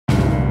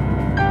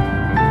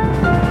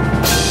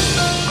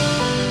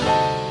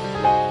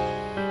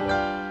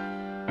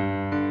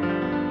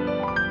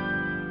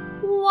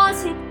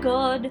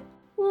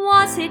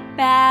was it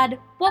bad?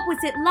 What was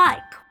it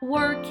like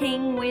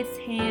working with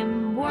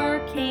him,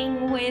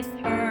 working with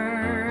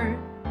her?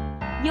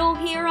 You'll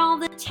hear all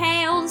the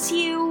tales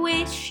you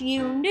wish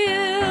you knew,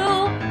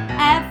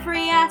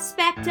 every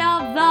aspect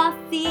of the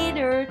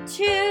theater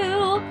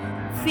too.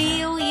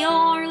 Feel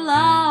your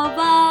love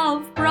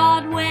of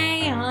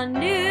Broadway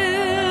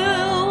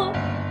anew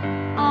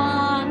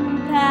on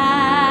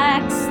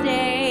Backstage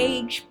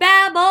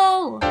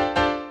Babble.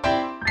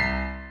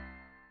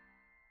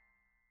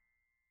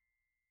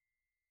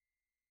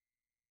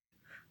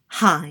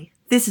 Hi,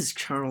 this is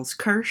Charles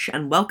Kirsch,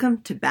 and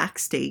welcome to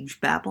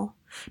Backstage Babble.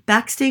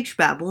 Backstage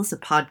Babble is a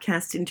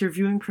podcast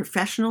interviewing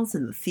professionals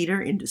in the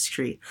theater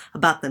industry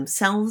about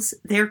themselves,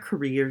 their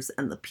careers,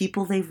 and the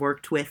people they've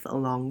worked with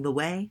along the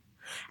way.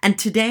 And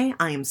today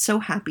I am so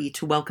happy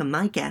to welcome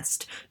my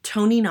guest,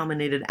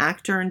 Tony-nominated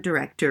actor and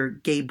director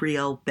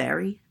Gabriel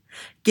Bari.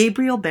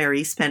 Gabriel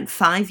Bari spent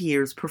 5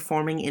 years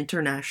performing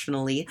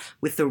internationally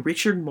with the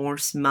Richard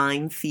Morse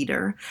Mime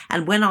Theater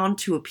and went on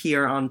to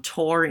appear on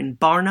tour in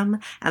Barnum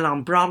and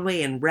on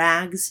Broadway in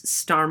Rags,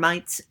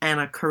 Starmites,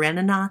 Anna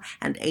Karenina,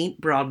 and Ain't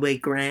Broadway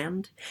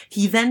Grand.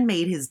 He then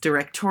made his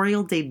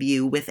directorial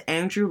debut with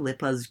Andrew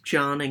Lippa's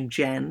John and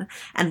Jen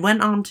and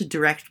went on to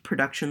direct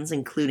productions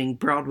including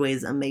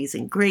Broadway's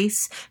Amazing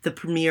Grace, the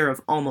premiere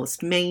of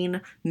Almost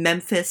Maine,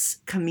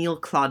 Memphis,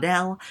 Camille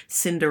Claudel,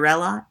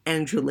 Cinderella,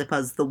 Andrew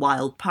Lippa's The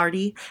Wild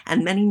Party,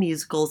 and many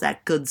musicals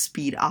at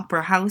Goodspeed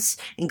Opera House,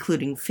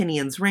 including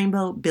Finian's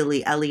Rainbow,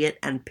 Billy Elliot,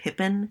 and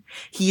Pippin.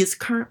 He is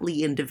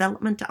currently in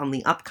development on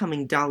the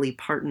upcoming Dolly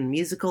Parton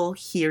musical,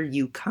 Here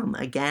You Come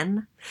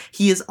Again.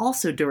 He is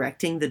also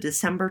directing the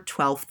December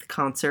 12th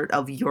concert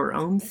of Your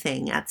Own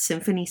Thing at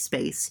Symphony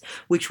Space,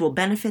 which will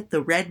benefit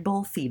the Red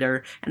Bull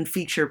Theater and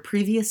feature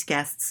previous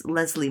guests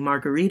Leslie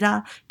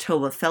Margarita,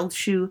 Tova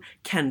Feldshuh,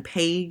 Ken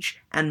Page,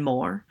 and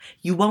more.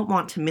 You won't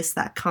want to miss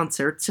that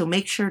concert, so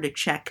make sure to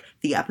check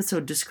the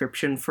episode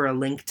description for a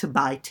link to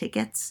buy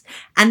tickets.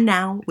 And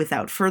now,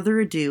 without further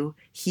ado,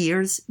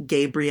 here's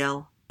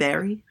Gabriel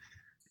Bari.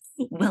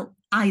 Well,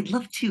 I'd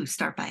love to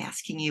start by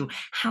asking you,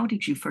 how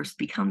did you first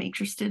become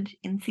interested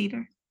in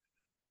theater?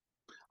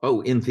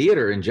 Oh, in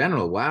theater in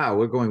general. Wow,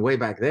 we're going way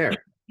back there.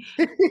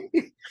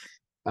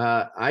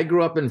 I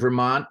grew up in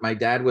Vermont. My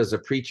dad was a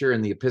preacher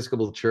in the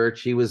Episcopal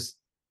Church. He was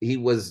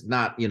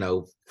not,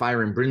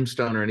 fire and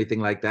brimstone or anything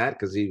like that,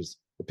 because he was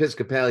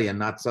Episcopalian,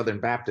 not Southern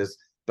Baptist,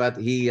 but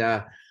he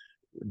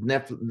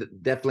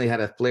definitely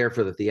had a flair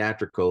for the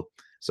theatrical.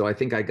 So I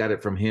think I got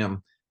it from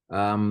him.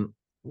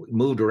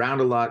 Moved around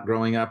a lot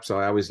growing up, so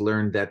I always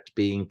learned that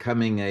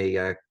becoming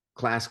a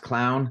class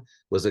clown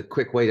was a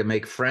quick way to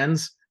make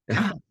friends.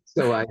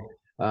 So I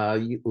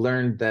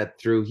learned that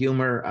through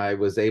humor, I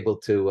was able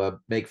to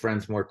make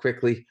friends more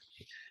quickly.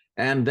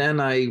 And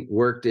then I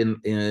worked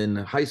in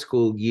high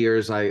school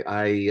years.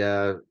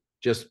 I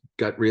just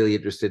got really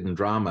interested in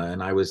drama,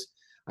 and I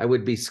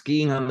would be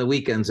skiing on the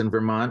weekends in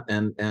Vermont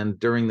and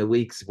during the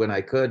weeks when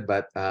I could.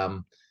 But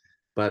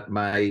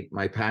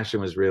my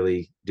passion was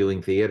really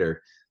doing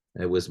theater.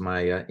 It was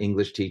my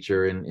English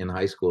teacher in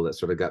high school that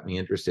sort of got me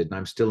interested, and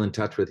I'm still in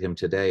touch with him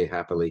today,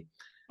 happily.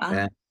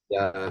 And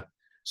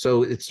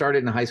so it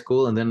started in high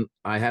school, and then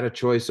I had a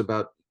choice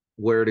about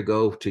where to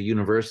go to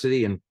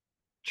university, and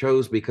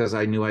chose, because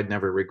I knew I'd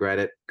never regret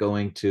it,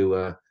 going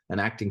to an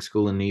acting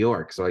school in New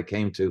York. So I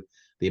came to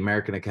the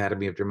American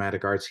Academy of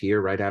Dramatic Arts here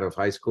right out of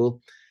high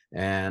school,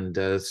 and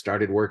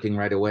started working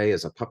right away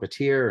as a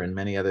puppeteer and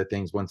many other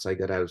things once I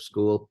got out of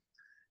school,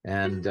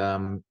 and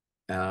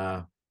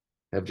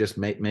have just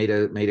made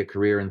a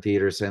career in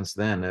theater since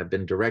then. I've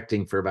been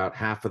directing for about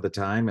half of the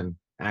time and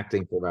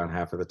acting for about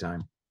half of the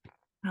time.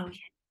 Oh, yeah.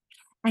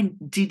 And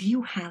did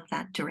you have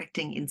that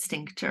directing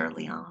instinct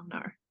early on,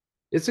 or?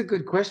 It's a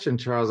good question,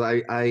 Charles.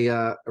 I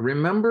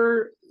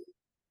remember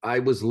I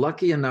was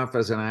lucky enough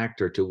as an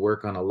actor to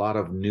work on a lot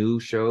of new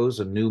shows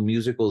and new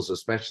musicals,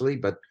 especially,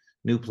 but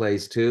new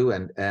plays too.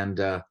 And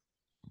I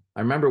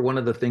remember one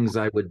of the things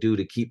I would do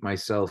to keep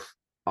myself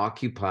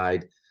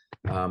occupied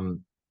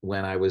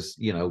when I was,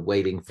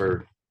 waiting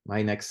for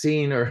my next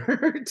scene, or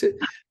to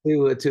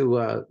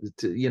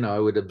I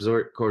would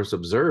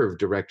observe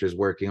directors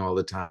working all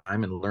the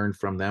time and learn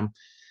from them.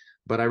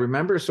 But I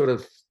remember sort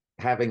of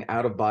having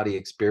out-of-body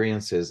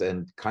experiences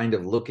and kind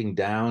of looking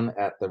down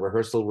at the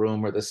rehearsal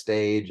room or the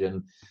stage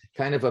and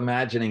kind of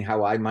imagining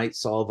how I might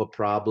solve a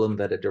problem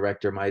that a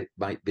director might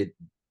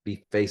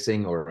be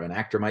facing, or an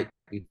actor might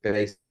be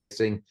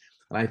facing.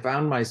 And I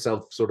found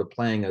myself sort of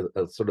playing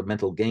a sort of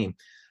mental game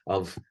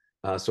of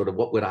sort of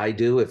what would I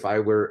do if I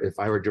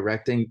were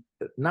directing,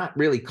 not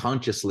really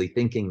consciously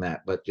thinking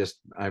that, but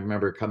just I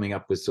remember coming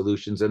up with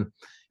solutions,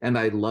 and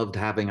I loved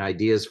having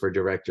ideas for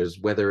directors,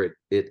 whether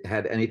it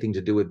had anything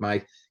to do with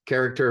my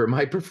character or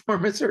my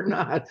performance or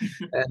not.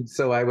 And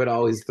so I would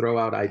always throw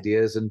out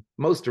ideas, and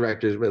most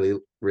directors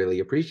really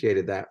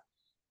appreciated that.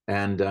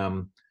 And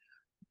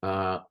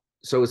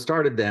so it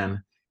started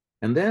then.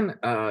 And then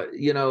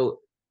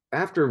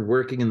after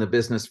working in the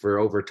business for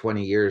over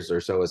 20 years or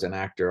so as an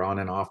actor on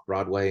and off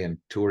Broadway and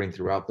touring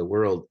throughout the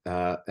world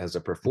as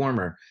a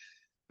performer,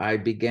 I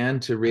began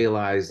to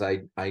realize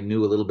I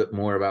knew a little bit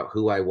more about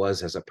who I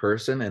was as a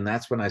person, and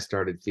that's when I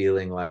started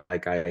feeling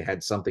like I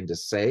had something to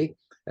say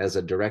as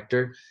a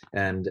director,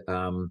 and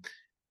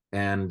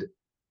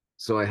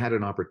so I had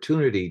an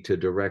opportunity to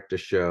direct a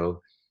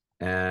show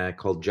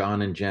called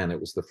John and Jen. It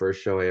was the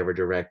first show I ever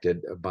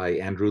directed by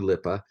Andrew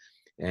Lippa,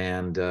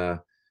 and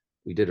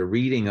we did a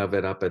reading of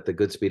it up at the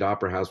Goodspeed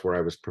Opera House where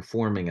I was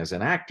performing as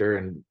an actor,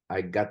 and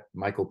I got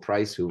Michael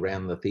Price, who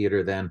ran the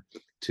theater then,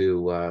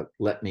 to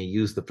let me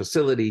use the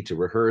facility to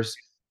rehearse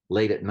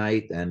late at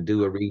night and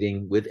do a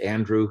reading with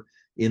Andrew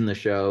in the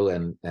show,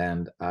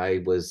 and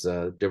I was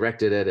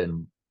directed it,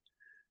 and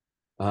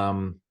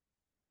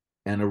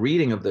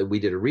we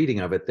did a reading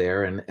of it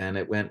there, and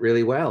it went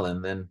really well,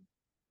 and then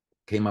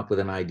came up with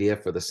an idea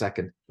for the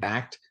second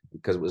act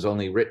because it was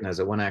only written as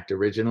a one act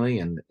originally,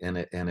 and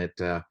it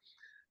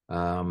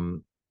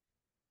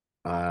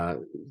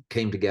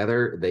came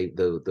together.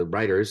 The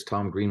writers,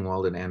 Tom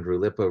Greenwald and Andrew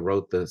Lippa,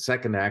 wrote the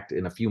second act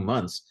in a few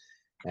months,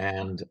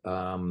 and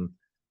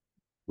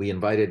we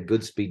invited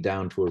Goodspeed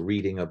down to a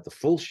reading of the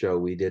full show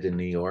we did in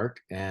New York,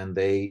 and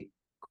they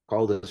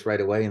called us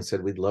right away and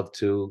said, we'd love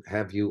to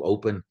have you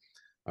open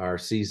our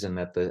season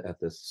at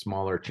the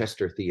smaller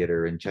Chester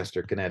Theater in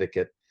Chester,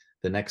 Connecticut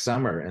the next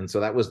summer. And so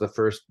that was the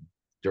first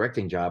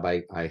directing job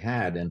I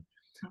had, and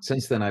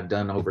since then I've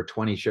done over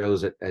 20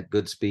 shows at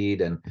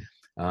Goodspeed,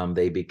 and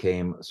they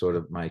became sort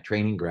of my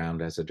training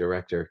ground as a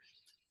director.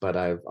 But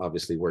I've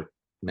obviously worked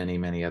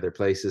many other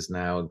places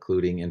now,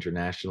 including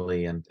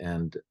internationally,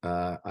 and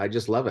I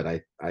just love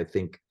it.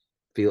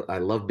 I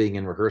love being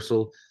in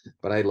rehearsal,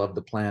 but I love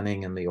the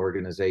planning and the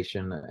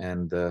organization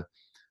and the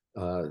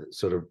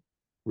sort of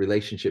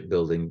relationship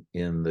building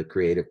in the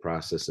creative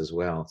process as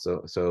well.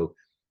 So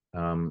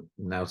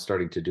now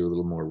starting to do a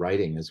little more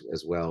writing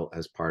as well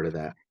as part of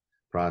that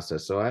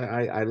process. So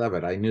I love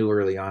it. I knew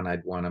early on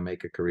I'd want to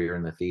make a career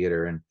in the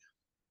theater, and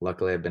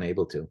luckily I've been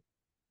able to.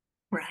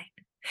 Right.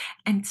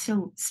 And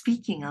so,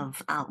 speaking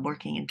of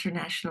working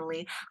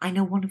internationally, I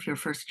know one of your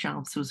first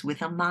jobs was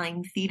with a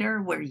mime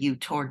theater where you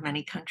toured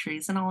many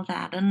countries and all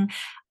that. And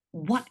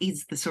what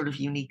is the sort of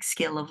unique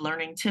skill of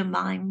learning to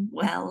mime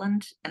well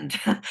and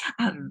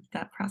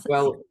that process?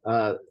 Well,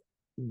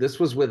 this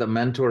was with a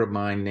mentor of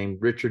mine named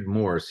Richard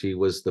Morse. He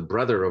was the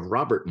brother of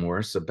Robert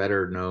Morse, a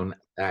better known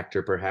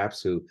actor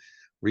perhaps, who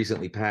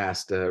recently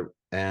passed.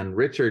 And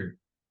Richard,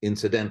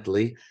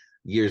 incidentally,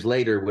 years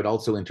later would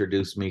also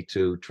introduce me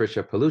to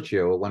Trisha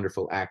Paluccio, a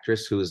wonderful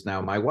actress who is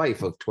now my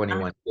wife of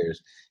 21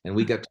 years. And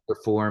we got to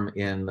perform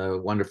in the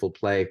wonderful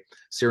play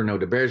Cyrano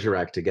de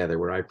Bergerac together,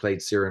 where I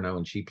played Cyrano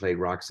and she played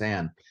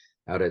Roxanne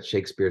out at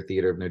Shakespeare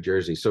Theater of New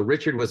Jersey. So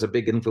Richard was a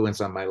big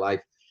influence on my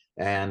life,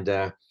 and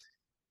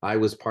I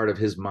was part of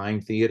his mime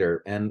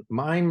theater. And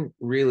mime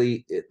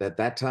really, at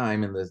that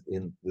time,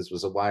 this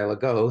was a while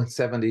ago,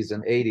 70s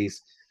and 80s,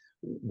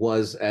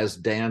 was, as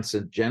dance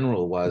in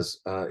general was,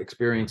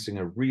 experiencing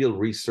a real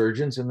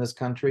resurgence in this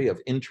country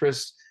of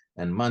interest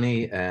and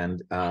money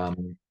and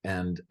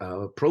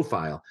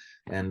profile,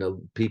 and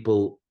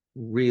people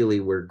really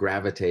were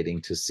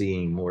gravitating to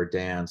seeing more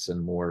dance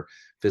and more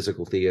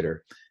physical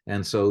theater.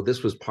 And so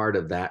this was part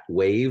of that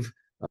wave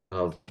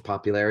of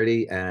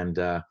popularity. And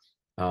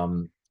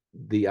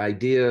the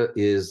idea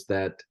is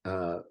that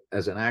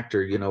as an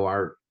actor,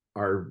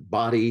 our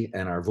body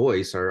and our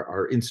voice are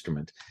our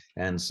instrument.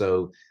 And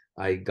so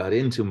I got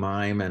into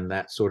mime and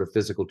that sort of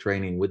physical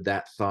training with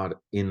that thought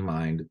in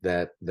mind,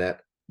 that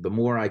the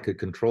more I could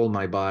control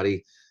my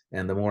body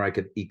and the more I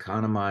could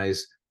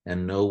economize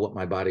and know what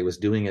my body was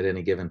doing at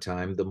any given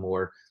time, the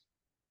more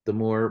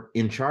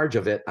in charge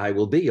of it I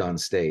will be on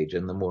stage,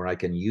 and the more I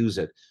can use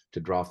it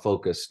to draw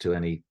focus to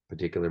any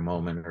particular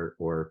moment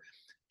or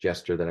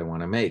gesture that I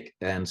want to make.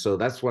 And so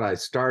that's what I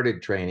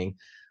started training.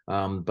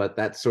 But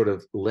that sort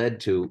of led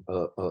to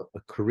a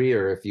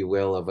career, if you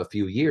will, of a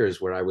few years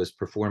where I was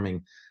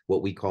performing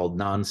what we called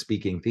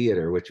non-speaking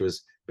theater, which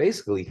was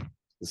basically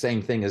the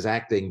same thing as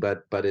acting,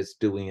 but it's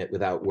doing it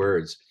without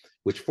words,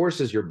 which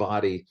forces your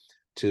body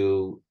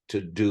to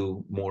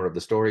do more of the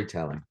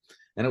storytelling.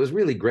 And it was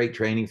really great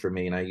training for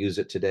me, and I use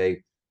it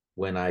today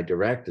when I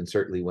direct, and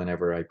certainly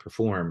whenever I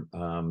perform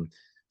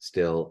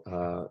still,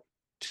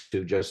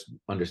 to just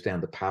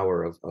understand the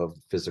power of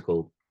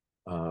physical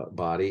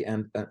body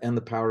and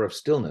the power of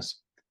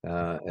stillness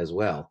as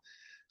well.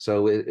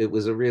 So it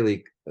was a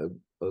really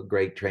a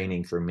great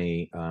training for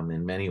me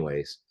in many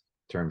ways,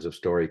 in terms of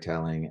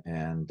storytelling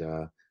and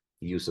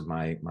use of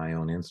my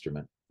own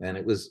instrument. And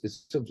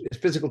it's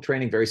physical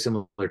training, very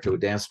similar to a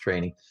dance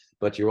training,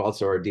 but you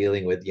also are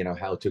dealing with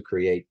how to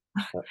create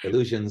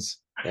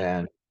illusions,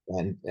 and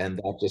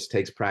that just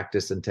takes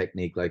practice and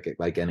technique,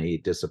 like any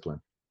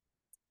discipline.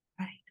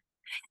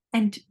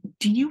 And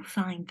do you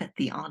find that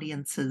the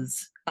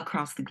audiences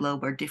across the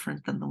globe are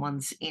different than the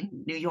ones in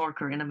New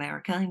York or in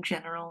America in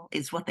general?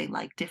 Is what they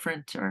like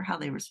different, or how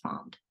they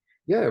respond?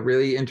 Yeah,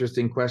 really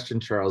interesting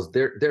question, Charles.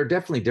 There are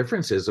definitely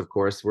differences, of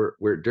course.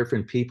 We're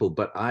different people,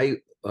 but I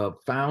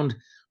found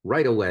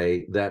right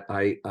away that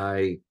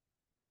I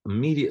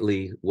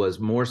immediately was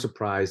more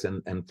surprised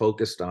and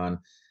focused on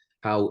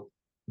how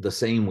the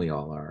same we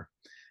all are.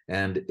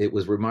 And it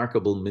was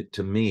remarkable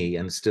to me,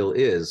 and still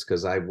is,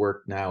 because I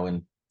work now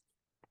in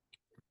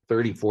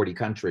 30, 40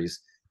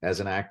 countries as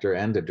an actor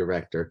and a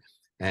director.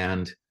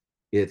 And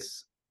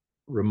it's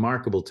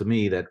remarkable to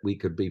me that we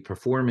could be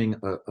performing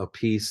a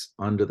piece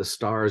under the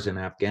stars in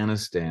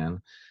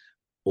Afghanistan,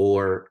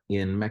 or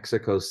in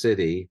Mexico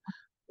City,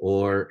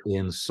 or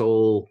in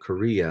Seoul,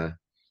 Korea,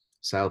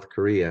 South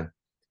Korea,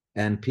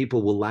 and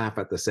people will laugh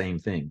at the same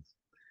thing.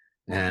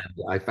 And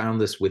I found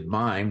this with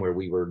mime, where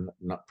we were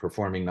not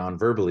performing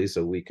non-verbally,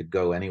 so we could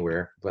go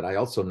anywhere. But I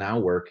also now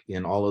work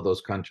in all of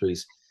those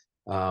countries,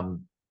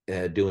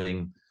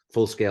 doing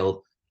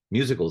full-scale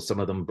musicals, some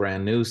of them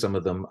brand new, some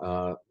of them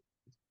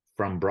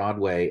from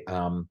Broadway,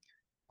 and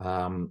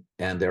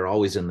they're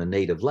always in the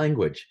native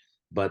language.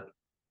 But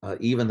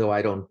even though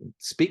I don't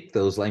speak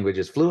those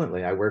languages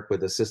fluently, I work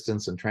with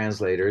assistants and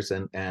translators,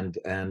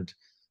 and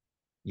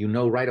you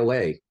know right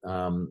away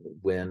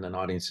when an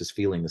audience is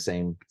feeling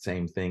the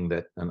same thing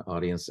that an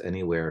audience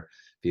anywhere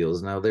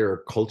feels. Now, there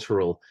are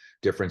cultural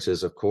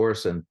differences, of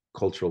course, and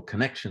cultural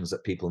connections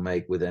that people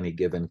make with any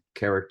given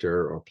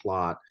character or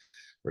plot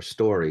or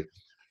story.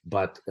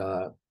 But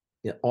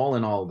all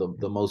in all,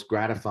 the most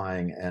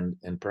gratifying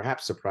and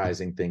perhaps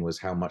surprising thing was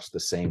how much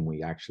the same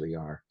we actually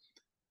are.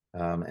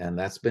 And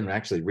that's been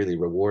actually really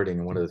rewarding.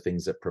 And one of the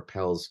things that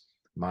propels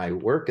my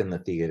work in the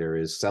theater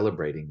is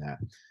celebrating that,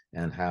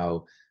 and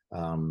how,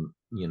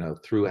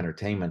 through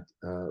entertainment,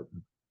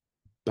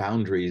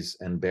 boundaries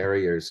and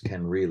barriers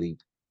can really,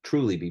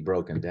 truly be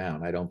broken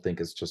down. I don't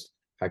think it's just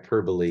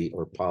hyperbole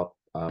or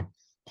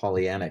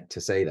Pollyannic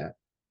to say that.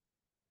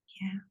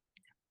 Yeah.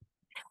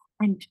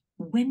 And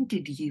when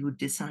did you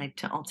decide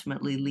to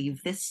ultimately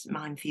leave this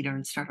mime theater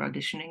and start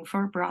auditioning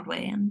for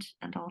Broadway and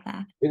all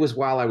that? It was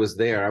while I was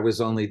there. I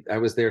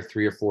was there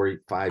 3 or 4,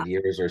 5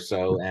 years or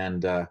so,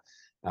 and there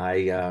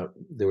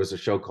was a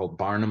show called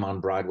Barnum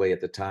on Broadway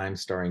at the time,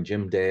 starring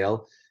Jim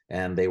Dale,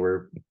 and they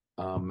were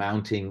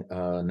mounting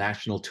a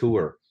national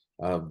tour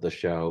of the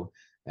show.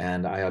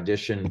 And I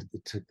auditioned.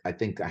 I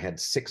think I had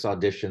 6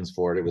 auditions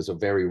for it. It was a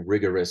very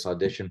rigorous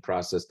audition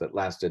process that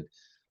lasted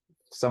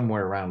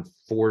somewhere around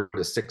 4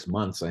 to 6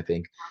 months, I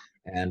think.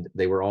 And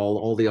they were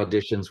all the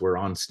auditions were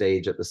on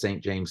stage at the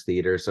St. James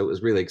Theater. So it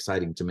was really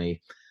exciting to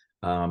me.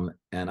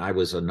 And I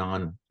was a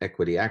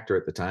non-equity actor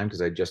at the time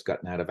because I'd just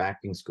gotten out of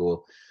acting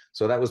school.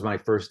 So that was my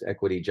first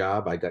equity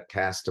job. I got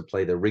cast to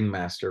play the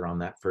ringmaster on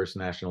that first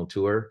national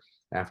tour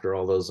after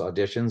all those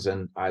auditions,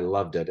 and I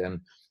loved it. And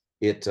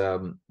it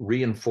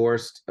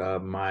reinforced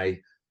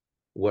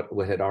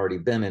what had already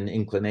been an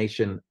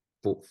inclination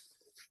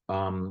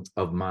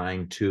of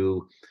mine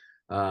to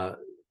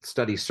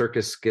study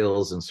circus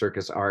skills and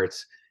circus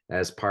arts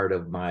as part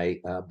of my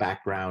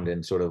background,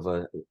 and sort of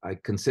I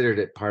considered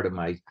it part of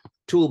my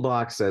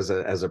toolbox as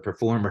a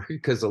performer,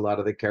 because a lot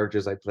of the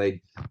characters I played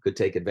could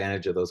take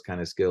advantage of those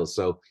kind of skills.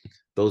 So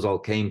those all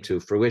came to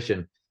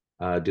fruition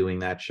doing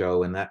that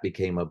show, and that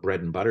became a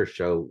bread and butter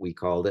show, we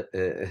called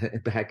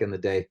it back in the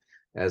day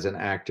as an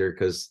actor,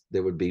 because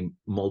there would be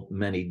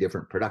many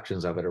different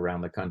productions of it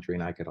around the country,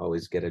 and I could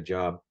always get a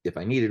job if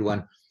I needed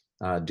one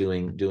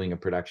doing a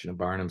production of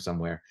Barnum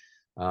somewhere.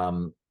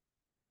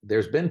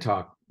 There's been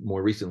talk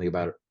more recently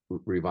about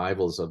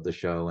revivals of the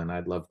show, and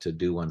I'd love to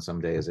do one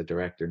someday as a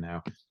director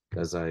now,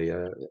 because I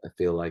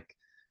feel like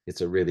it's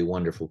a really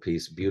wonderful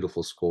piece,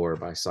 beautiful score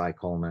by Cy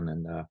Coleman,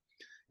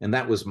 and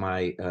that was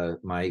my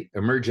my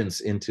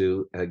emergence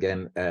into,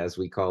 again, as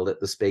we called it,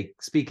 the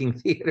speaking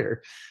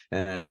theater,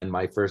 and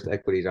my first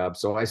equity job.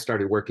 So I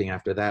started working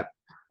after that,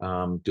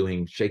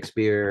 doing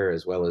Shakespeare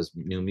as well as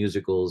new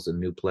musicals and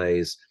new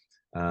plays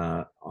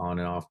on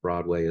and off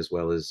Broadway, as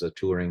well as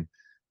touring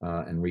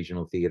and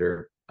regional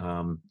theater.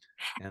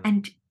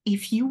 And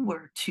if you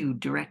were to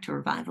direct a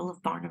revival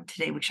of Barnum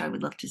today, which I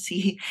would love to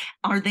see,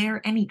 are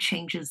there any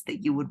changes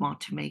that you would want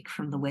to make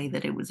from the way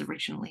that it was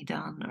originally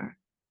done? Or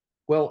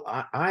well,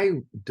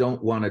 I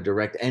don't want to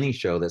direct any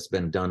show that's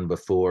been done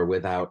before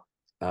without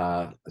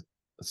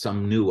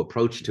some new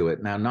approach to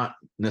it. Now, not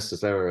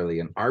necessarily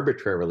an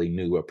arbitrarily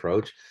new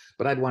approach,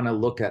 but I'd want to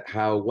look at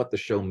what the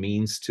show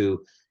means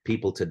to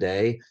people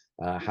today,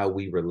 how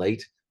we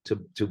relate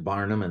to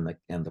Barnum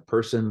and the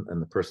person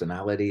and the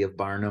personality of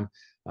Barnum.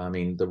 I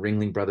mean, the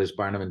Ringling Brothers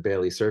Barnum and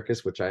Bailey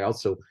Circus, which I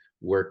also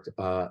worked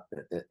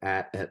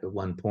at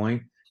one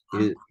point,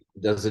 it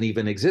doesn't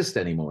even exist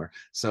anymore.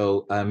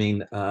 So I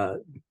mean,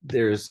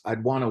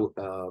 I'd want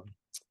to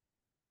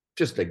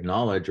just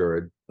acknowledge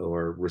or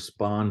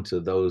respond to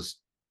those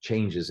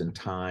changes in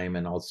time,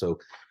 and also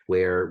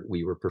where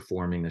we were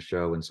performing the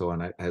show and so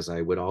on, as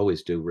I would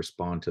always do,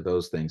 respond to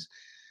those things.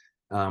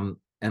 And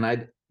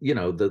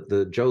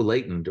the Joe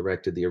Layton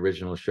directed the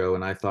original show,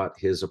 and I thought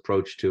his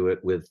approach to it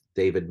with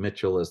David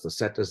Mitchell as the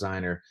set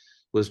designer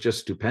was just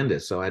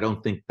stupendous. So I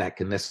don't think that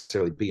can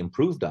necessarily be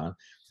improved on,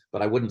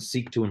 but I wouldn't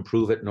seek to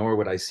improve it, nor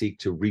would I seek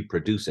to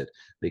reproduce it,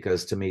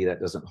 because to me,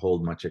 that doesn't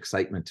hold much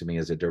excitement to me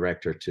as a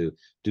director to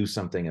do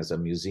something as a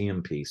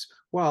museum piece.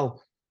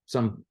 While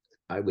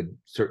I would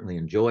certainly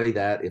enjoy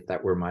that if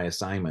that were my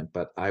assignment,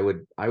 but I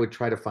would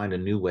try to find a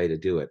new way to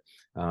do it.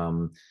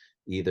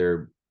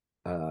 either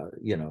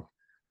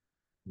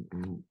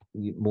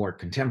more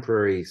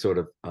contemporary sort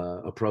of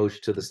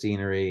approach to the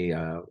scenery.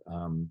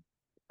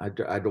 I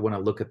don't want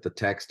to look at the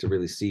text to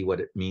really see what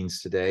it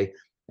means today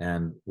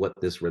and what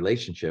this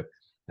relationship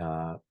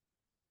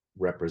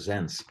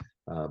represents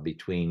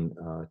between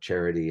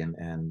Charity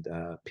and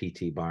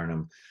P.T.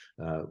 Barnum,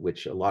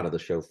 which a lot of the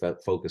show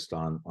focused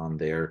on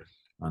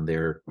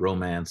their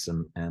romance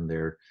and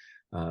their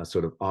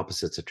sort of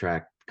opposites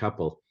attract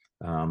couple.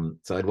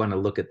 So I'd want to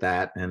look at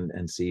that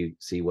and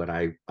see what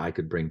I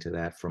could bring to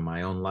that from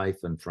my own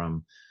life and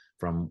from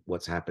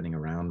what's happening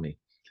around me.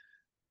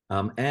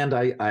 And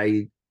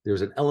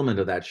there's an element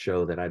of that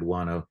show that I'd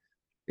want to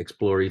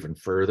explore even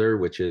further,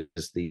 which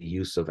is the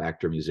use of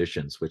actor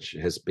musicians, which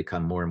has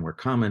become more and more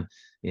common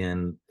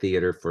in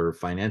theater for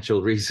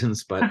financial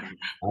reasons. But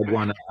I'd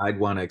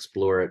want to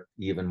explore it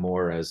even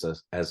more as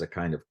a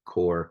kind of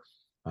core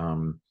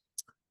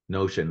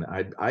notion.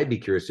 I'd be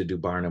curious to do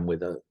Barnum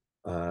with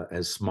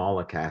as small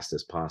a cast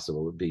as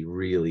possible. It would be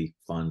really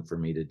fun for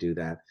me to do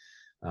that.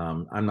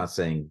 I'm not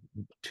saying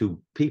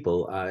 2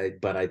 people,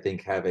 but I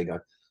think having a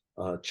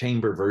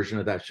chamber version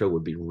of that show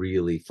would be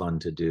really fun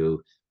to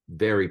do,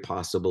 very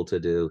possible to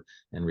do,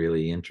 and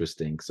really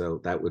interesting. So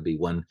that would be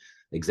one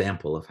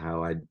example of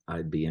how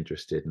I'd be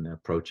interested in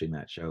approaching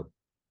that show.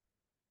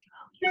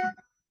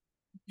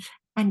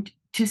 And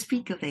to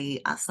speak of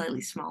a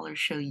slightly smaller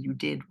show you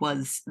did,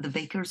 was The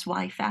Baker's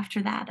Wife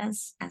after that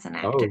as an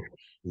actor? Oh,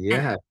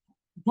 yeah. And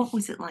what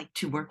was it like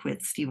to work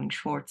with Stephen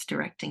Schwartz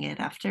directing it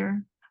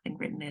after having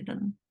written it?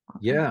 And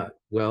Yeah,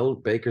 well,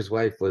 Baker's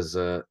Wife is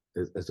a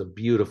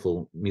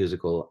beautiful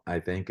musical, I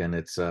think, and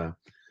it's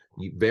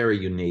very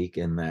unique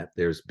in that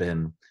there's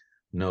been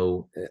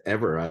no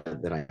ever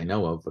that I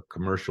know of a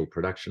commercial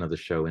production of the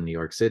show in New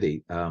York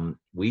City.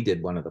 We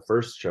did one of the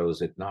first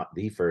shows, if not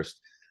the first,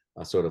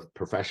 sort of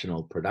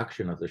professional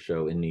production of the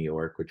show in New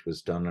York, which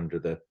was done under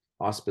the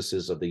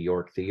auspices of the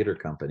York Theater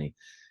Company.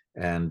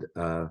 And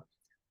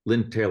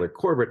Lynn Taylor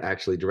Corbett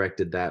actually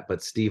directed that,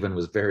 but Stephen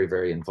was very,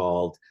 very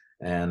involved.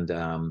 And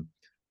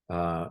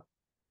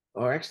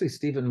or actually,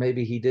 Stephen,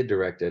 maybe he did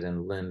direct it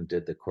and Lynn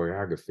did the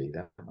choreography.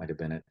 That might have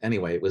been it.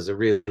 Anyway, it was a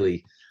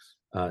really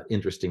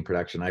interesting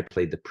production. I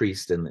played the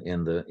priest in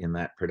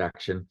that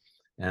production,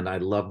 and I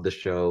loved the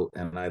show,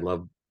 and I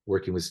loved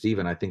working with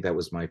Stephen. I think that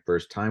was my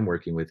first time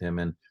working with him,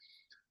 and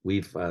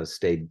we've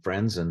stayed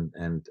friends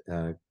and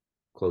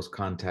close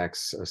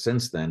contacts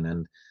since then.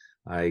 And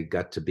I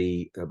got to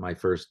be my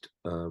first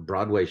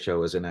Broadway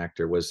show as an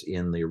actor was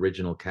in the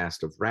original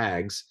cast of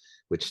Rags,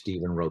 which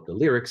Stephen wrote the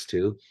lyrics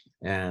to,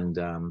 and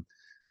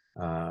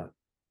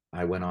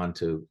I went on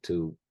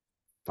to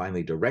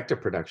finally direct a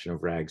production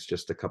of Rags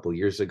just a couple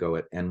years ago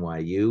at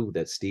NYU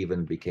that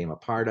Stephen became a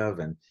part of,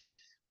 and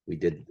we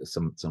did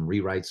some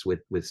rewrites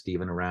with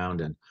Stephen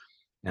around,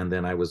 and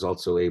then I was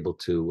also able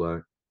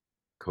to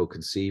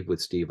co-conceive with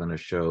Stephen a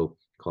show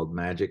called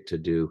Magic to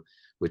Do,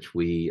 which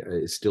we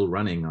is still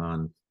running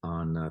on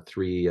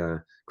 3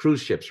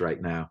 cruise ships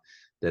right now.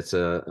 That's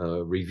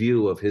a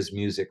review of his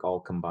music all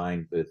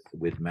combined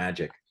with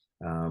magic,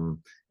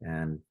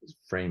 and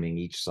framing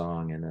each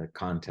song in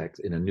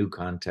a new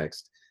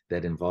context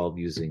that involved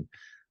using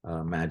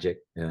magic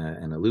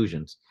and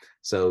illusions.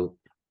 So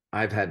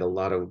I've had a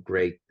lot of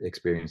great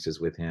experiences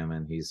with him,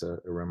 and he's a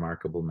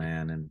remarkable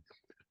man and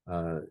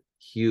a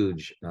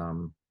huge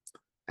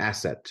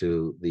asset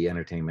to the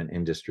entertainment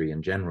industry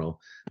in general,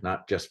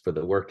 not just for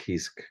the work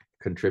he's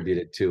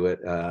contributed to it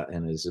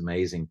and his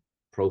amazing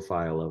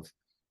profile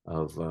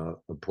of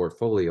a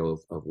portfolio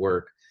of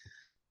work,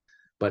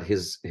 but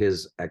his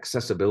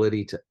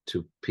accessibility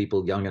to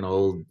people young and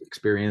old,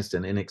 experienced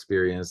and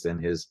inexperienced,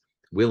 and his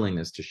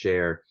willingness to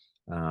share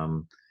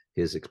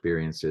his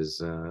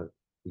experiences,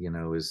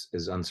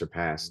 is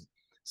unsurpassed.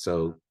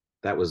 So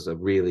that was a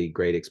really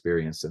great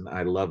experience, and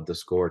I loved the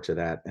score to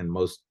that. And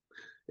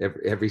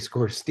every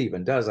score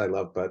Stephen does, I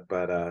love,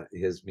 but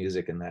his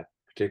music in that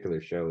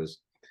particular show is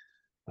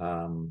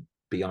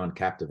beyond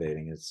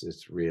captivating.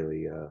 It's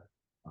really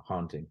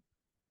haunting.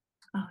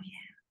 Oh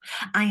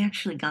yeah, I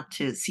actually got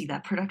to see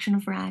that production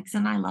of Rags,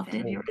 and I loved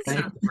it.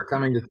 Thank you for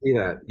coming to see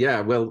that. Yeah,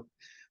 well,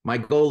 my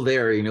goal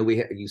there,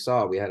 you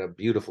saw we had a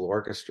beautiful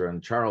orchestra,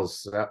 and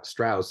Charles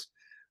Strauss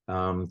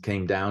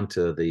came down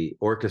to the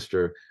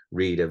orchestra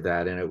read of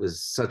that, and it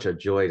was such a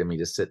joy to me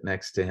to sit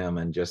next to him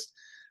and just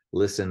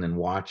listen and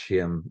watch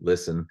him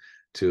listen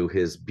to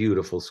his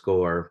beautiful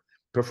score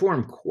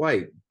performed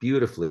quite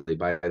beautifully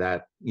by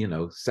that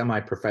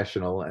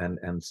semi-professional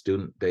and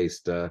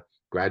student-based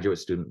graduate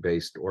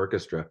student-based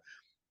orchestra.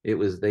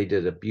 They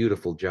did a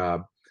beautiful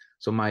job.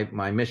 So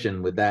my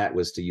mission with that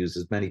was to use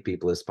as many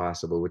people as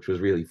possible, which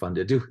was really fun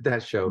to do with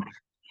that show,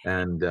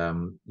 and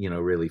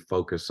really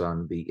focus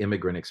on the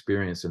immigrant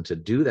experience. And to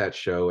do that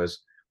show, as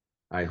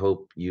I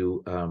hope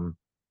you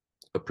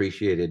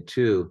appreciated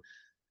too,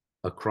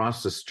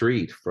 across the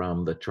street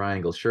from the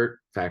Triangle Shirt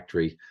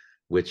Factory,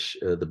 which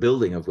the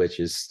building of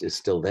which is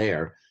still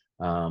there.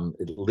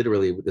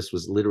 This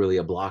was literally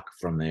a block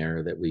from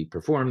there that we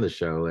performed the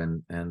show,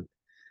 and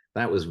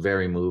that was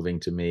very moving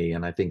to me.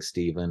 And I think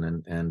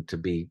Stephen, and to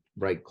be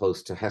right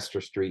close to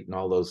Hester Street and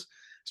all those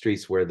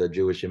streets where the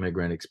Jewish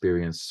immigrant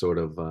experience sort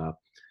of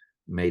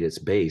made its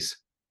base,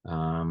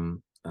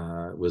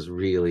 was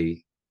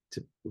really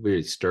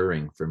really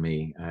stirring for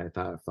me. I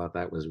thought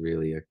that was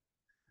really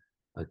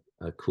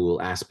a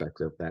cool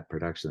aspect of that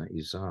production that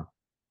you saw.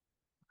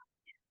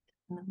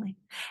 Definitely.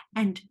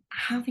 And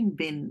having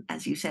been,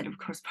 as you said, of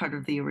course, part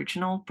of the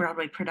original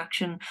Broadway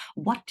production,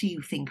 what do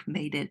you think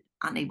made it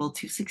unable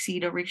to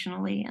succeed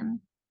originally? And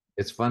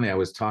It's funny, I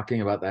was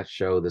talking about that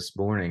show this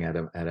morning at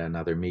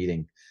another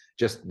meeting.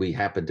 Just we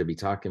happened to be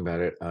talking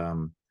about it.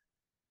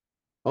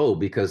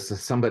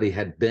 Because somebody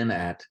had been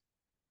at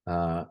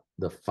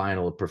the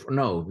final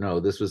no,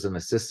 this was an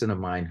assistant of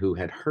mine who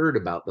had heard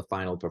about the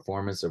final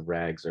performance of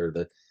Rags, or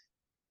the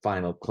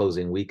final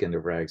closing weekend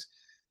of Rags.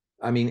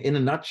 I mean, in a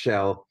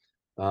nutshell,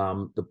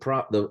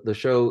 the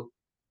show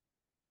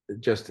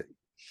just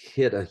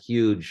hit a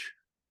huge,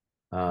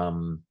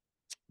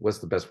 what's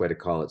the best way to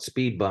call it,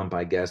 speed bump,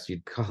 I guess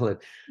you'd call it,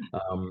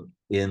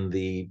 in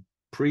the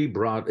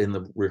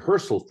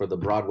rehearsal for the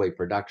Broadway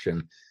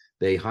production.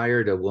 They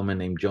hired a woman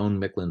named Joan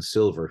Micklin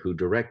Silver, who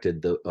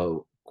directed the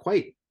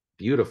quite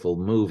beautiful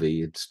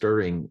movie,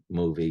 stirring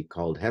movie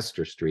called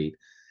Hester Street,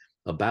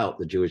 about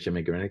the Jewish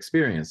immigrant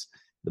experience.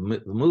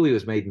 The movie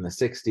was made in the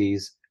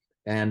 60s,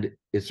 and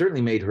it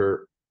certainly made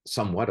her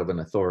somewhat of an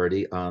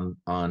authority on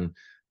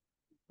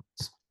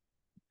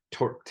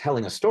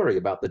telling a story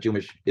about the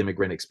Jewish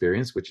immigrant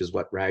experience, which is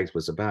what Rags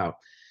was about.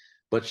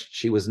 But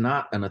she was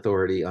not an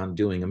authority on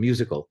doing a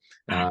musical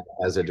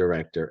as a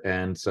director.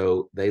 And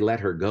so they let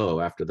her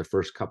go after the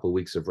first couple of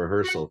weeks of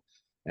rehearsal.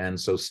 And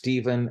so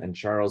Stephen and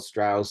Charles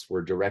Strauss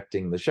were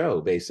directing the show,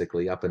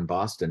 basically, up in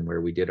Boston,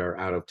 where we did our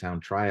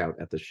out-of-town tryout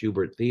at the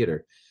Shubert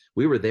Theater.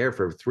 We were there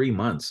for 3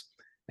 months,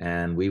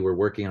 and we were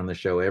working on the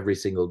show every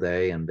single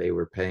day, and they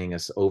were paying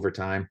us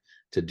overtime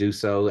to do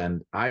so.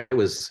 And I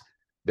was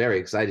very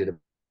excited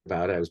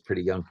about it. I was a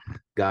pretty young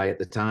guy at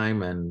the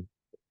time, and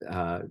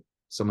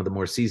some of the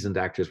more seasoned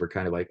actors were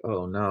kind of like,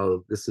 oh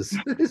no, this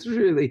is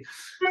really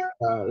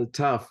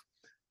tough.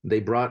 They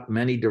brought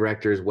many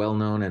directors,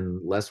 well-known and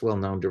less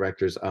well-known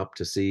directors, up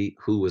to see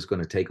who was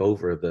going to take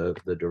over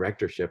the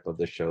directorship of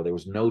the show. There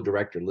was no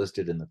director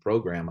listed in the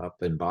program up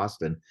in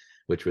Boston,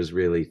 which was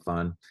really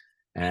fun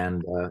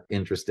and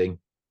interesting.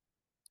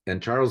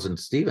 And Charles and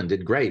Stephen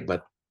did great,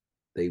 but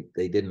they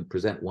didn't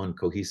present one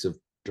cohesive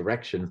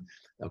direction.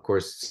 Of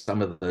course,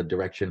 some of the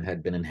direction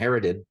had been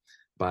inherited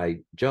by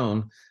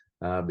Joan,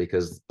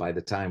 because by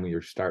the time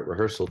we start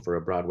rehearsal for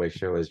a Broadway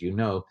show, as you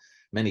know,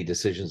 many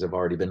decisions have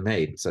already been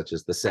made, such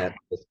as the set,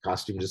 the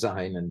costume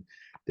design,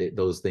 and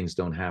those things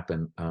don't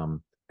happen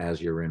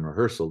as you're in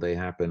rehearsal. They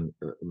happen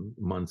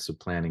months of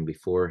planning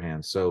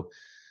beforehand. So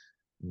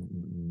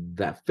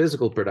that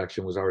physical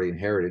production was already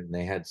inherited, and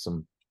they had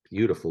some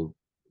beautiful,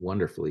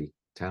 wonderfully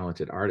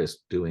talented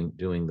artists doing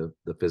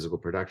the physical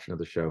production of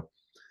the show.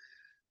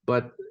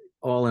 But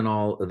all in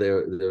all,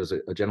 there was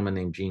a gentleman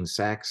named Gene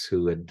Saks,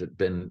 who had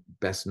been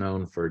best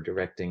known for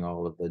directing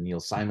all of the Neil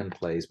Simon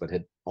plays, but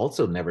had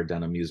also never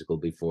done a musical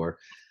before.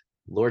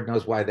 Lord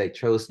knows why they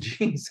chose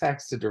Gene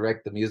Saks to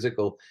direct the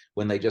musical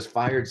when they just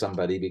fired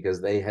somebody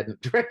because they hadn't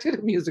directed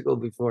a musical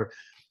before.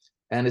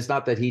 And it's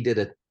not that he did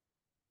a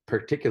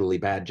particularly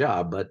bad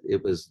job, but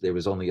there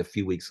was only a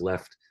few weeks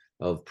left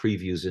of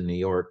previews in New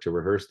York to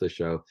rehearse the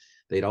show.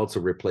 They'd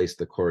also replaced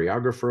the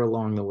choreographer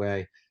along the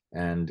way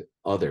and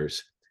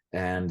others.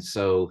 And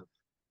so,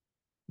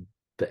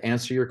 to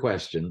answer your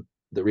question,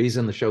 the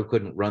reason the show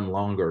couldn't run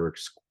longer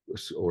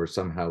or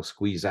somehow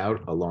squeeze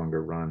out a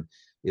longer run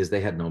is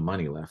they had no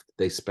money left.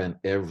 They spent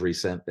every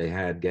cent they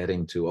had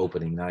getting to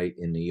opening night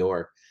in New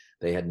York.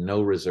 They had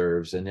no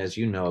reserves. And as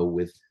you know,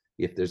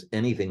 if there's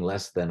anything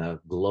less than a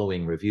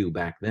glowing review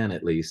back then,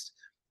 at least,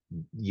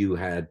 you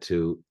had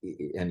to,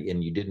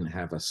 and you didn't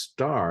have a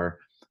star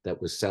that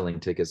was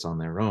selling tickets on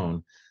their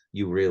own,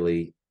 you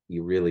really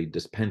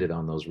depended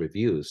on those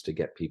reviews to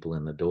get people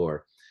in the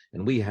door.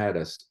 And we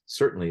had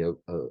certainly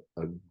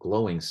a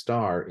glowing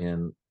star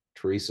in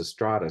Teresa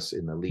Stratas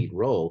in the lead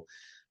role,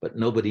 but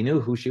nobody knew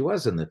who she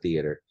was in the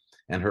theater.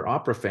 And her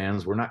opera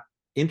fans were not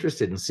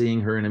interested in seeing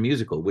her in a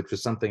musical, which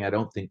was something I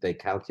don't think they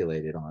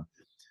calculated on.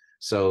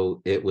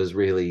 So it was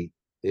really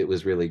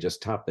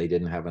just tough. They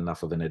didn't have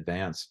enough of an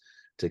advance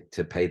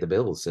to pay the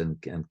bills and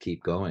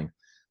keep going.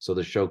 So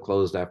the show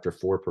closed after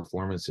 4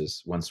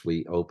 performances once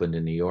we opened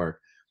in New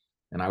York.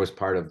 And I was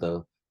part of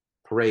the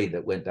parade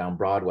that went down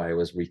Broadway. I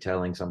was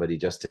retelling somebody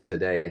just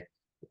today.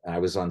 I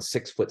was on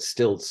 6-foot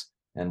stilts,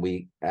 and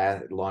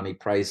Lonnie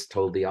Price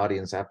told the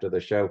audience after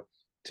the show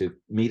to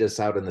meet us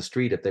out in the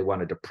street if they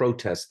wanted to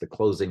protest the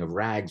closing of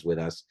Rags with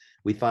us.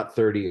 We thought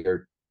 30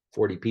 or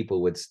 40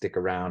 people would stick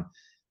around.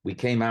 We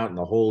came out and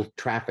the whole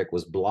traffic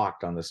was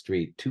blocked on the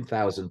street,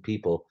 2,000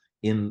 people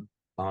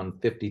on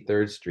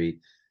 53rd Street.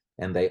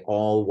 And they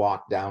all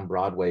walked down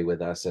Broadway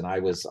with us. And I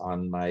was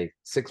on my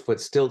 6-foot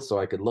stilt so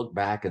I could look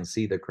back and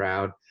see the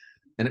crowd.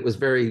 And it was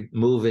very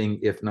moving,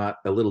 if not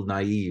a little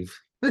naive,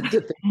 to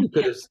think you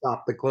could have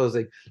stopped the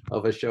closing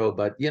of a show.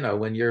 But,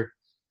 when you're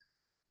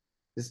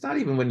it's not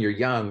even when you're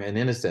young and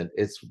innocent.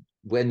 It's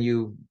when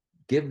you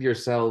give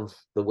yourself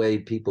the way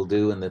people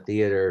do in the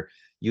theater.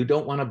 You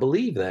don't want to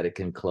believe that it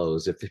can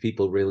close if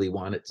people really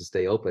want it to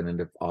stay open, and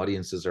if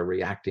audiences are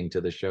reacting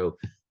to the show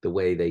the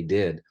way they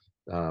did.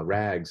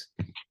 Rags,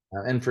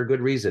 and for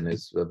good reason.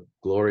 It's a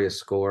glorious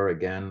score,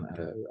 again,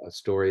 a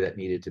story that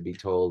needed to be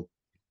told.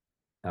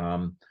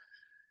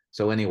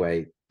 So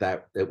anyway,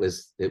 that it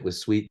was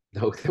sweet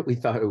though that we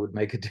thought it would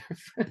make a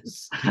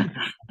difference.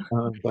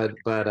 But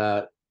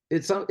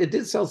it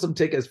did sell some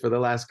tickets for the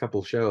last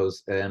couple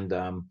shows, and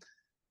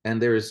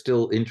there is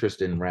still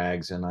interest in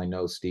Rags, and I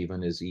know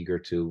Stephen is eager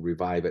to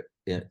revive it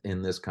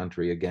in this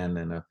country again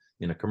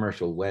in a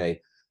commercial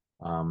way.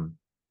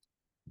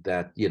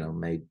 That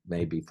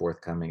may be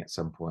forthcoming at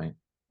some point.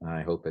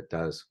 I hope it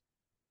does.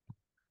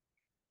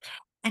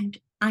 And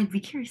I'd be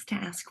curious to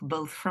ask,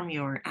 both from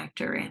your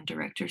actor and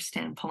director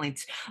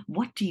standpoints,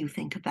 what do you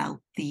think about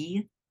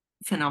the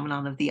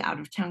phenomenon of the out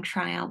of town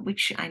tryout,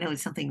 which I know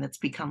is something that's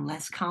become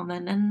less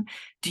common? And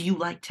do you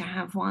like to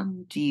have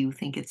one? Do you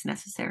think it's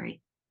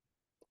necessary?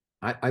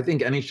 I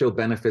think any show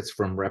benefits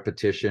from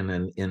repetition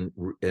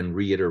and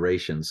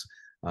reiterations.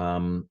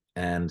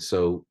 And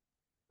so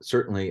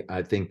certainly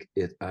I think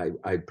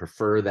I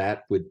prefer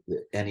that with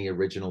any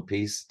original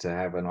piece, to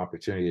have an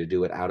opportunity to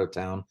do it out of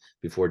town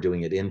before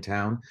doing it in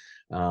town,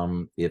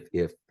 if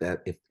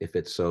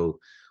it so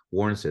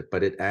warrants it.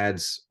 But it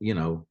adds,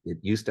 it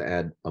used to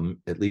add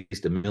at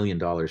least $1 million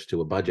to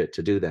a budget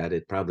to do that.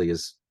 It probably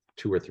is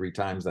 2 or 3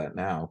 times that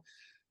now.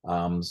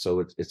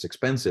 So it's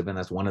expensive, and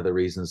that's one of the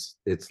reasons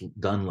it's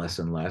done less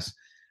and less.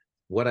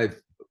 What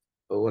I've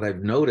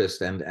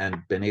noticed and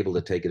been able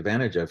to take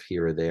advantage of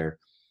here or there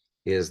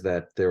is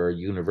that there are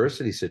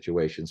university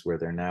situations where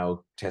they're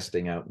now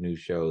testing out new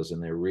shows,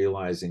 and they're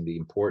realizing the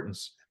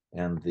importance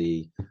and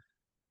the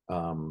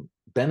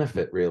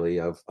benefit really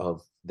of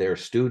their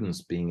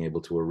students being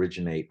able to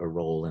originate a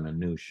role in a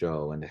new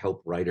show and to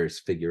help writers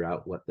figure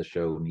out what the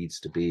show needs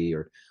to be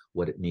or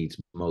what it needs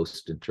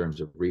most in terms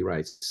of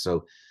rewrites.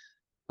 So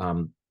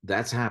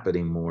that's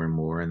happening more and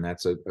more, and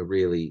that's a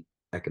really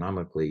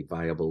economically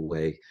viable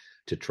way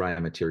to try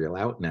a material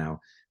out now.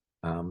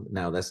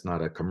 Now that's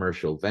not a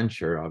commercial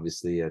venture,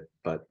 obviously,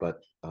 but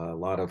a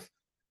lot of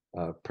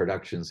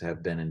productions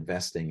have been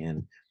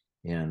investing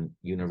in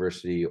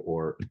university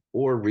or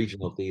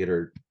regional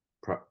theater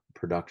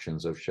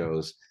productions of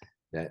shows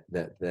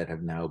that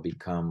have now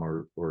become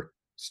or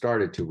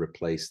started to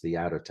replace the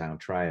out of town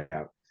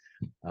tryout.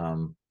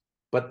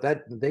 But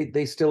that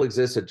they still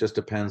exist. It just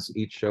depends.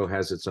 Each show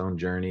has its own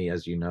journey,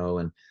 as you know,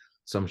 and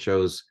some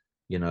shows,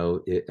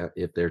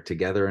 if they're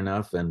together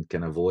enough and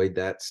can avoid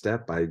that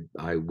step,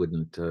 I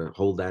wouldn't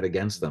hold that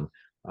against them.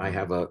 I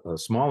have a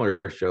smaller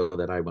show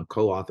that I'm a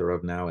co-author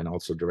of now and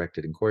also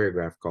directed and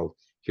choreographed, called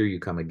Here You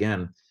Come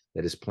Again,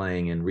 that is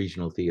playing in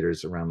regional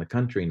theaters around the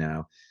country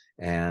now.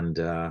 And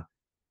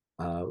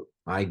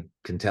I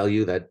can tell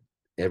you that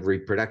every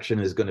production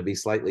is going to be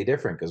slightly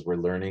different, because we're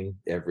learning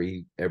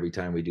every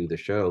time we do the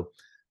show,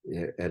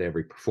 at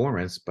every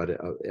performance, but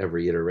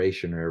every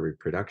iteration or every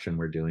production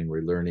we're doing,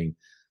 we're learning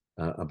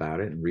about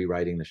it and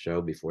rewriting the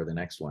show before the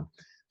next one.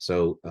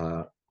 So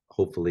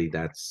hopefully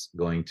that's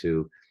going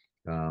to,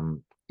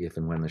 if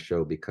and when the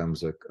show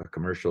becomes a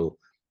commercial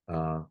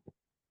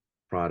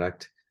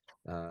product.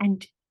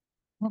 And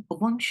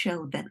one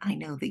show that I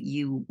know that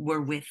you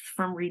were with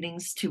from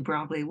readings to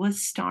Broadway was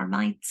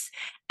Starmites.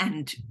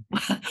 And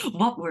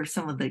what were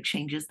some of the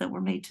changes that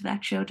were made to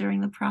that show during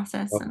the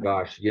process? Oh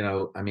gosh,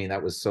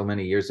 that was so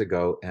many years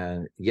ago.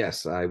 And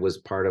yes, I was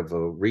part of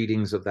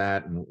readings of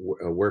that and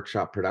a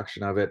workshop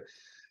production of it.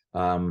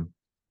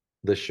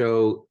 The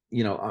show,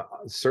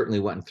 certainly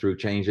went through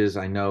changes.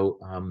 I know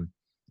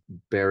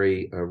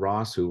Barry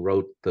Ross, who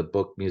wrote the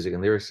book, music,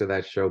 and lyrics of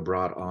that show,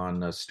 brought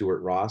on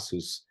Stuart Ross,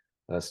 who's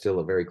still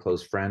a very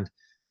close friend,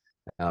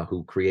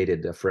 who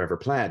created Forever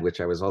Plaid,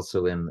 which I was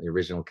also in the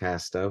original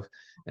cast of.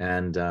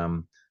 And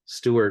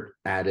Stuart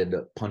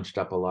punched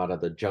up a lot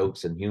of the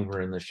jokes and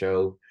humor in the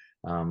show,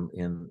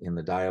 in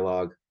the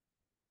dialogue.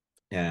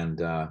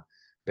 And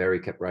Barry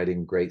kept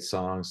writing great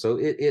songs. So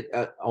it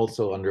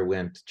also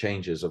underwent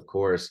changes, of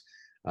course.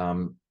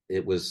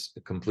 It was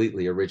a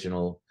completely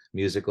original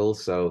musical.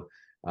 So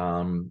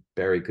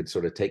Barry could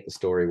sort of take the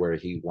story where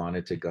he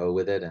wanted to go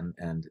with it,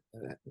 and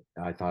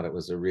I thought it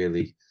was a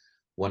really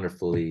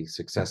wonderfully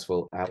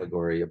successful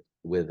allegory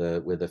with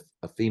a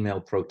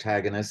female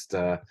protagonist,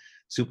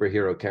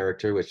 superhero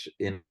character, which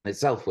in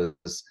itself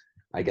was,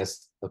 I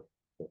guess,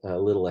 a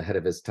little ahead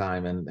of his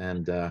time.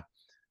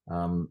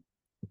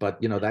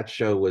 But that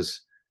show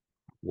was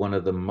one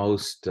of the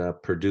most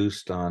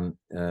produced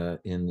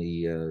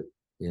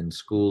in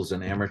schools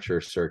and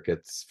amateur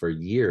circuits for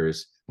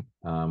years,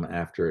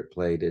 after it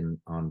played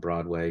on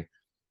Broadway,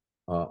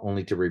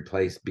 only to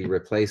be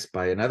replaced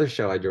by another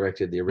show I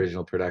directed the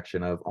original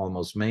production of,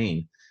 Almost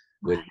Maine,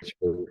 which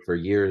for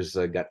years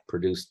got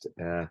produced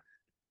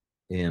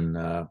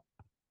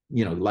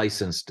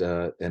licensed,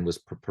 and was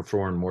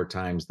performed more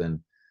times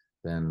than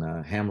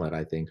Hamlet,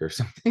 I think, or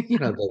something.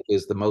 That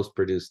is the most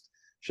produced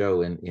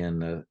show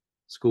in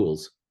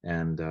schools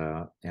and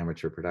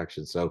amateur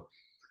production. So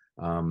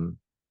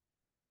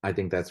I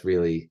think that's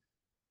really,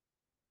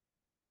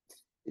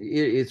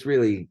 it's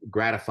really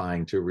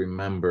gratifying to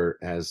remember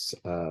as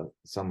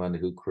someone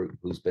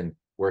who's been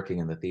working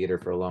in the theater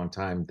for a long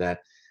time, that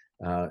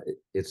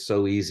it's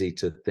so easy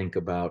to think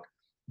about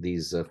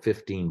these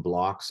 15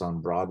 blocks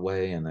on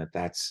Broadway, and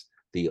that's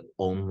the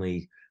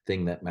only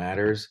thing that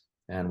matters.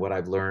 And what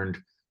I've learned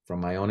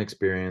from my own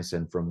experience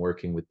and from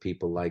working with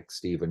people like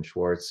Stephen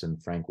Schwartz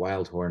and Frank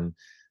Wildhorn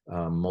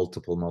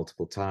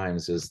multiple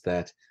times is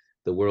that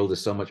the world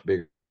is so much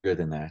bigger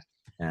than that.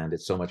 And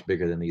it's so much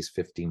bigger than these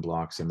 15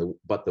 blocks.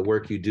 But the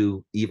work you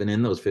do, even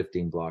in those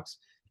 15 blocks,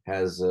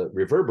 has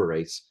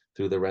reverberates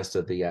through the rest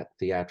of the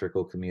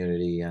theatrical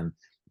community and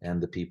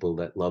the people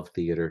that love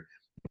theater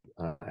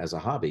as a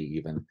hobby,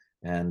 even.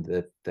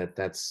 And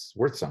that's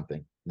worth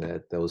something.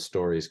 That those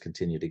stories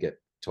continue to get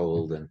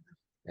told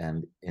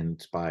and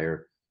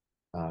inspire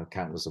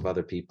countless of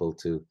other people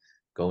to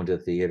go into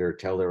the theater,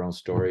 tell their own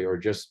story, or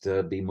just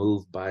be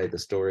moved by the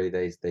story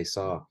they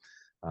saw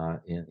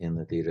in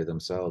the theater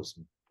themselves,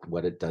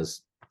 what it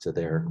does to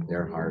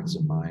their hearts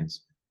and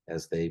minds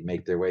as they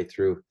make their way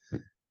through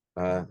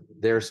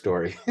their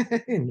story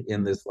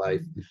in this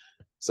life.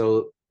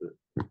 So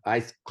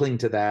I cling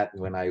to that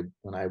when I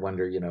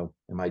wonder,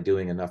 am I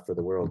doing enough for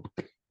the world?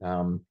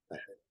 Of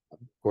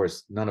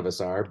course, none of us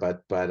are,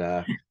 but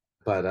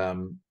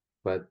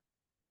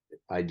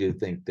I do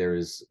think there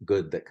is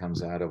good that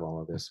comes out of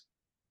all of this.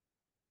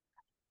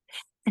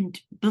 And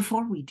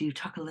before we do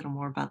talk a little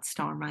more about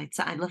Starmites,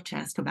 I'd love to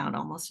ask about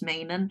Almost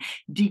Maine. And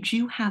did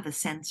you have a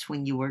sense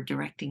when you were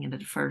directing it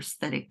at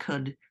first that it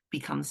could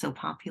become so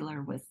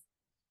popular with?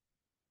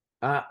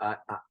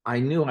 I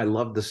knew I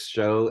loved the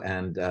show,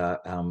 and I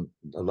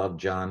loved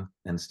John,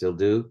 and still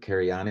do,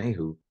 Cariani,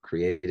 who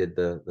created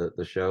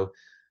the show.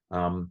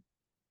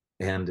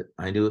 And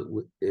I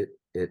knew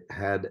it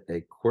had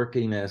a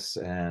quirkiness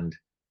and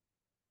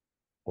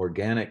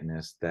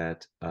organicness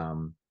that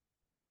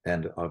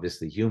and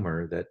obviously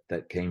humor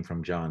that came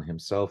from John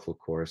himself, of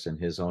course, and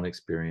his own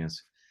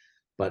experience.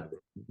 But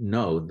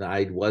no,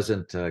 I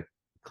wasn't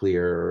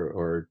clear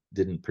or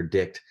didn't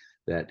predict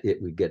that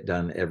it would get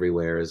done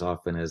everywhere as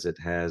often as it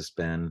has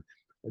been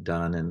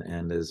done,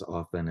 and as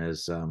often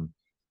as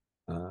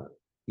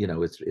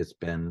it's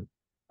been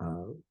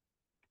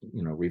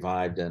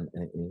revived and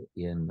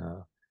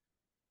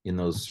in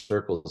those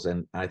circles.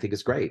 And I think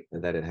it's great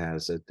that it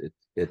has.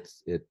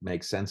 It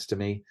makes sense to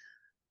me.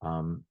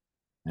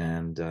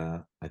 And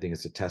I think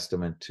it's a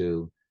testament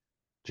to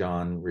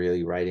John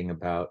really writing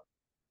about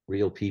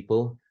real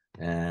people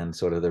and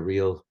sort of the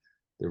real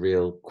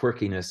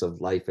quirkiness of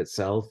life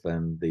itself,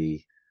 and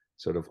the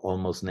sort of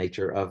almost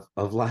nature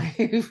of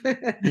life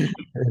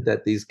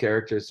that these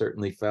characters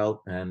certainly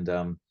felt. And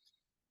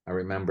I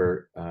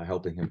remember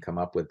helping him come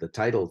up with the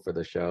title for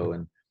the show,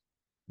 and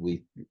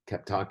we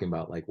kept talking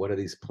about, like, what are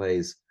these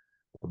plays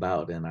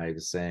about? And I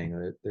was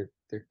saying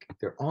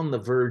they're on the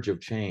verge of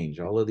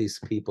change. All of these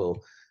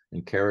people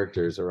and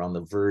characters are on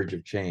the verge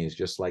of change,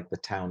 just like the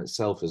town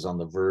itself is on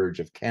the verge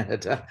of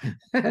Canada.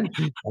 and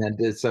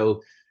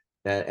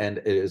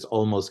it is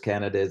almost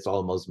Canada, it's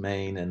almost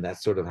Maine, and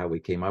that's sort of how we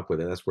came up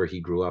with it. That's where he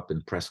grew up,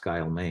 in Presque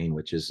Isle, Maine,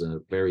 which is a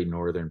very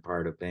northern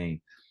part of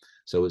Maine.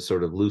 So it's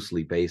sort of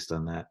loosely based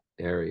on that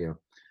area.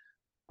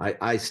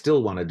 I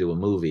still want to do a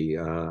movie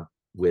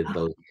with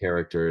those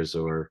characters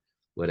or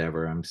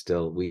whatever. I'm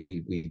still, we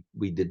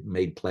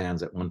made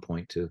plans at one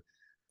point to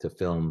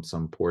film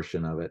some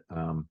portion of it.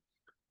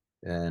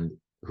 And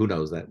who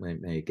knows, that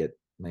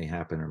may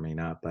happen or may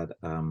not, but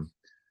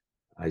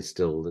I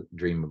still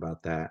dream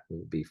about that. It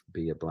would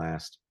be a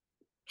blast.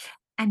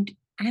 And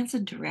as a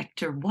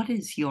director, what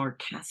is your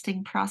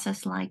casting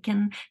process like?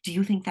 And do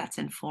you think that's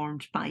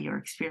informed by your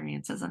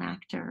experience as an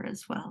actor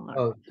as well? Or?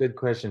 Oh, good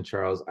question,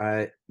 Charles.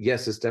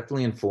 Yes, it's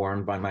definitely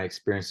informed by my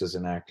experience as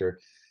an actor.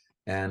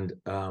 And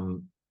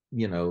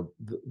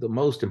the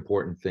most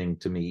important thing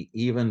to me,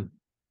 even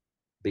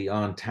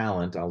beyond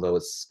talent, although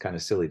it's kind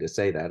of silly to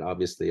say that,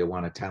 obviously I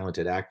want a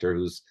talented actor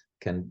who's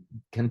can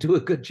do a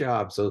good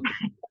job. So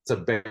it's a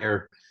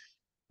bare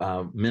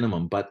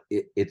minimum, but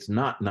it's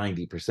not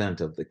 90%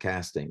 of the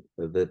casting.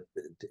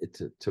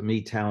 To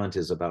me, talent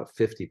is about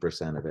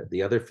 50% of it.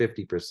 The other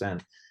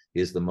 50%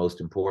 is the most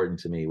important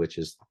to me, which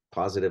is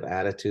positive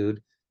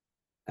attitude,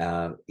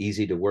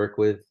 easy to work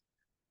with,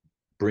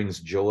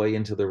 brings joy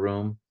into the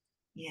room,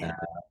 Yeah.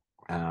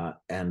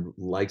 And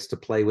likes to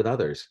play with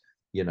others.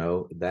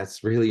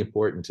 That's really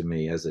important to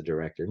me as a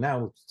director.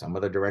 Now, some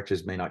other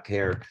directors may not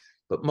care,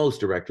 but most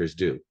directors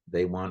do.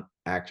 They want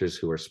actors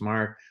who are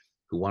smart,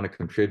 who want to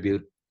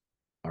contribute,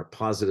 are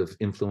positive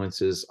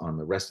influences on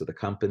the rest of the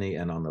company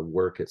and on the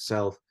work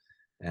itself.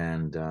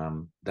 And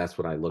that's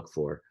what I look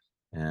for,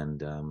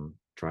 and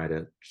try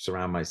to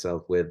surround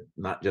myself with,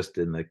 not just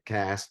in the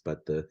cast,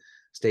 but the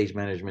stage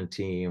management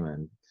team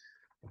and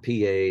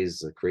PAs,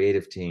 the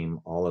creative team,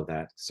 all of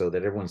that, so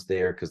that everyone's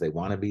there because they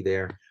want to be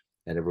there,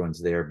 and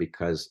everyone's there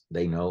because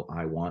they know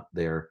I want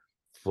their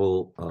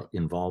full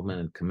involvement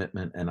and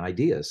commitment and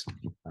ideas.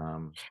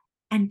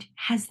 And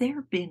has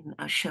there been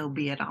a show,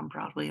 be it on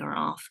Broadway or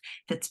off,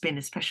 that's been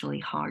especially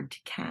hard to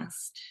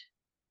cast?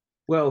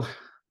 Well,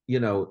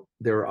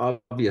 there are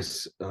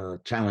obvious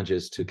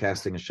challenges to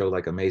casting a show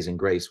like Amazing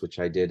Grace, which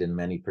I did in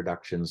many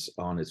productions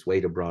on its way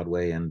to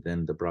Broadway and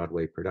then the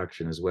Broadway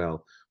production as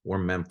well, or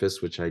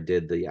Memphis, which I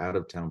did the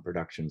out-of-town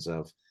productions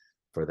of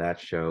for that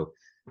show.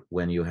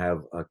 When you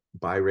have a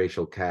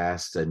biracial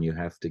cast and you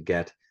have to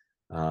get,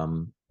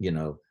 the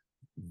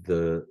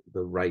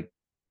right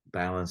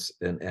balance,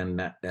 and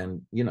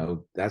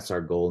that's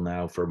our goal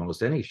now for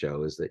most any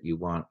show, is that you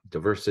want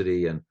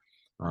diversity, and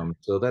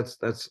so that's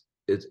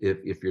it's,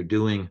 if you're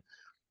doing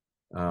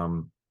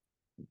a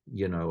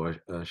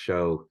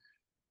show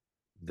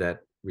that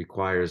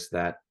requires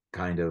that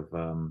kind of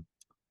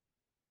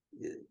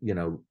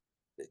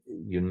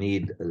you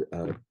need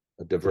a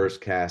diverse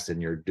cast,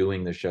 and you're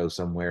doing the show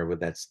somewhere where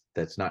that's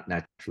not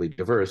naturally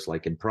diverse,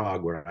 like in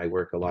Prague, where I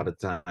work a lot of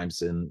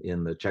times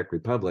in the Czech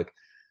Republic.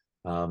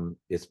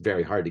 It's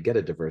very hard to get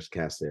a diverse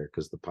cast there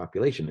because the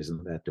population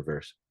isn't that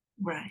diverse.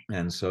 Right.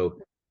 And so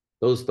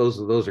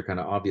those are kind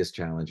of obvious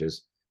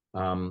challenges.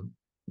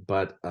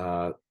 But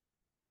the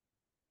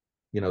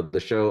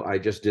show, I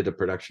just did a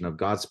production of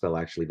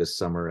Godspell actually this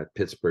summer at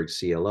Pittsburgh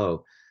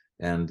CLO.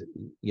 And,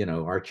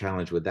 our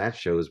challenge with that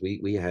show is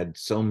we had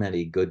so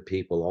many good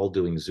people all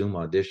doing Zoom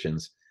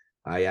auditions.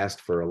 I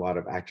asked for a lot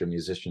of actor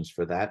musicians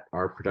for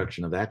our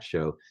production of that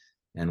show.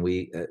 And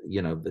we,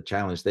 the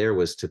challenge there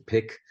was to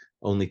pick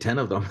only 10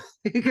 of them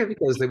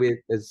because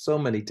there's so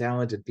many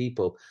talented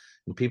people,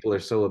 and people are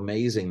so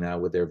amazing now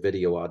with their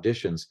video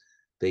auditions.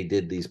 They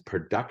did these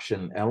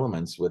production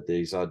elements with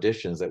these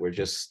auditions that were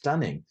just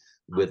stunning,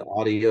 with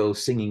audio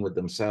singing with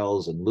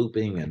themselves and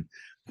looping. And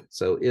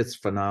so it's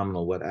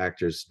phenomenal what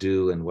actors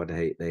do and what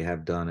they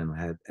have done and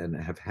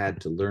have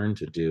had to learn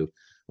to do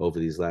over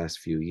these last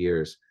few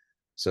years.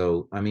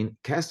 So, I mean,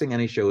 casting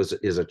any show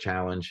is a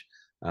challenge,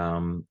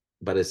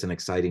 but it's an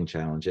exciting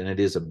challenge, and it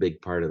is a big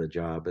part of the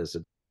job as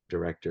a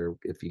director.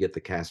 If you get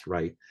the cast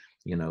right,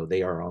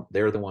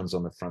 they're the ones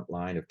on the front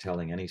line of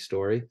telling any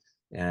story,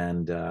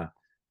 and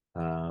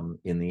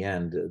in the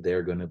end,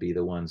 they're going to be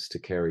the ones to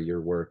carry your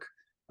work,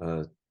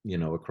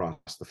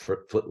 across the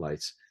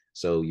footlights.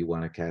 So you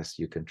want a cast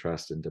you can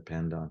trust and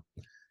depend on.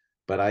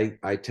 But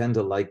I tend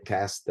to like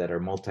casts that are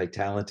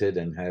multi-talented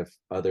and have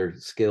other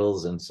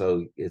skills, and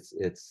so it's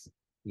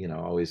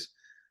always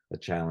a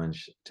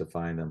challenge to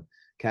find them.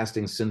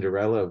 Casting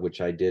Cinderella, which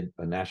I did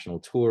a national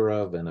tour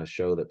of, and a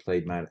show that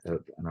played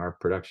in our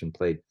production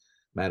played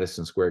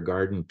Madison Square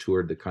Garden,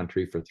 toured the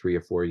country for 3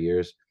 or 4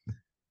 years.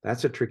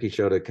 That's a tricky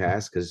show to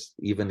cast, because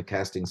even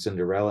casting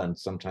Cinderella, and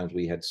sometimes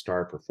we had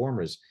star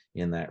performers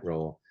in that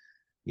role,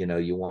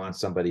 you want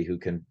somebody who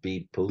can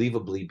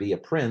believably be a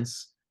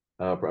princess,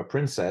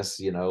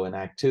 in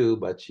Act 2,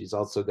 but she's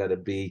also got to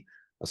be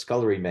a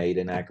scullery maid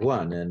in Act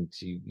 1, and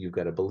you've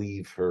got to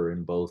believe her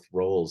in both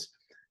roles.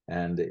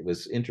 And it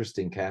was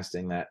interesting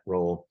casting that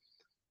role,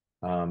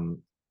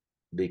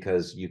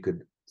 because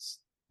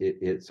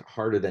it's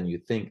harder than you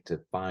think to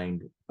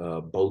find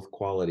both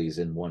qualities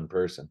in one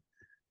person.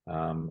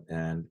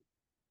 And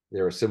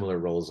there are similar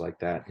roles like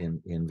that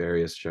in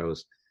various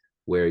shows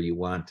where you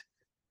want,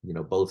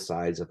 both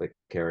sides of a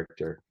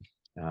character.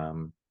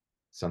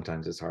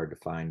 Sometimes it's hard to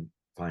find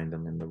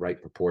them in the right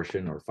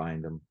proportion, or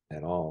find them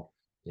at all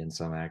in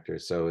some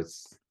actors. So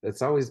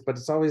that's always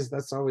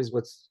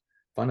what's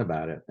fun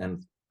about it.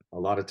 And a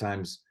lot of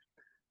times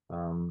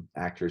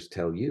actors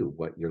tell you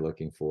what you're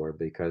looking for,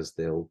 because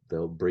they'll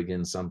bring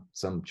in some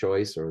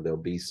choice, or there'll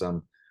be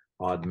some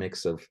odd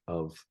mix of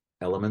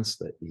elements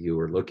that you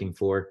were looking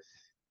for,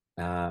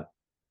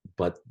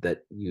 but that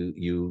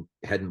you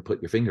hadn't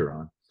put your finger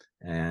on,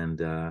 and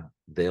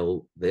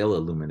they'll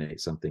illuminate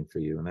something for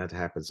you, and that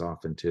happens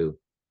often too.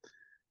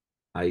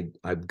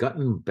 I've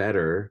gotten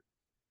better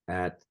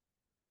at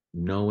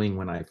knowing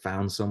when I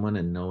found someone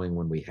and knowing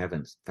when we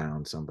haven't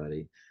found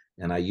somebody.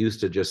 And I used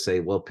to just say,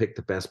 well, pick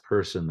the best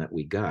person that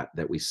we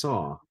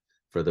saw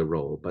for the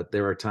role. But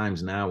there are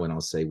times now when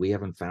I'll say, we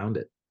haven't found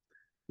it.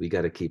 We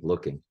got to keep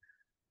looking.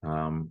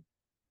 And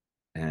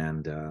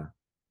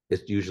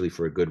it's usually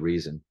for a good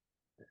reason,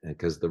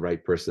 because the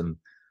right person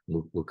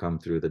will come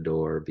through the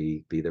door,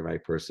 be the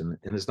right person.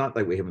 And it's not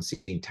like we haven't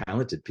seen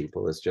talented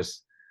people. It's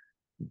just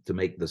to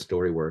make the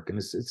story work. And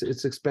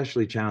it's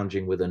especially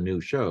challenging with a new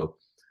show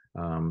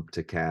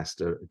to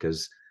cast,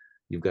 because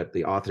you've got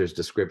the author's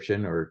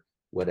description or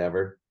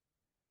whatever,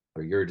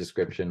 or your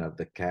description of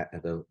the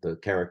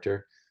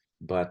character,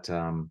 but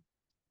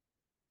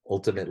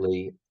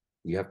ultimately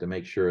you have to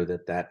make sure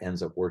that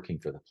ends up working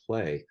for the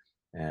play.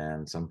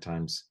 And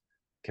sometimes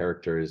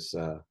characters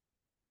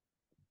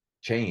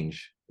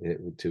change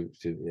to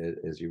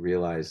as you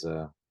realize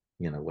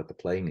what the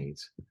play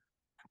needs.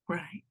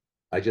 Right.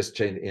 I just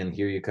changed in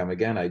Here You Come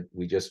Again.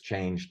 We just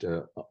changed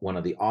one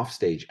of the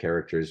offstage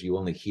characters. You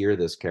only hear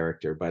this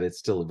character, but it's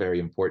still a very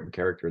important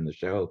character in the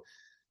show.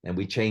 And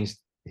we changed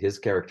his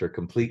character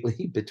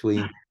completely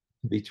between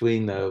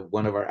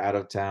one of our out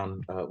of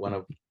town, one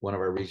of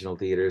our regional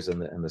theaters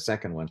and the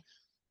second one.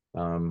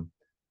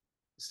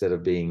 Instead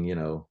of being,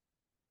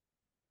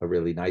 a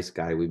really nice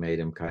guy. We made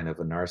him kind of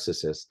a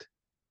narcissist,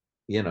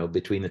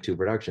 between the two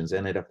productions,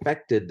 and it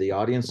affected the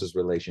audience's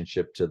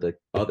relationship to the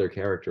other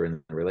character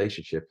in the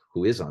relationship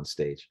who is on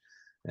stage.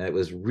 And it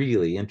was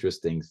really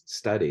interesting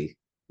study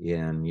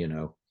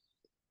in,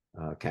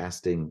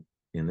 casting,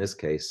 in this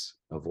case,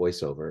 a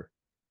voiceover.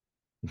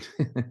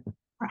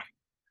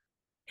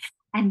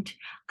 And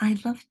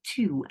I'd love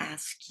to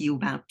ask you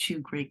about two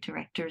great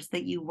directors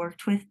that you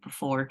worked with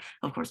before,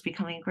 of course,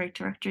 becoming a great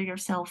director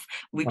yourself,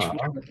 which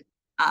were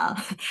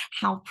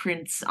Hal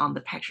Prince on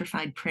The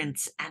Petrified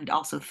Prince and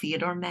also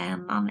Theodore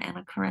Mann on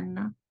Anna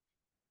Karenina.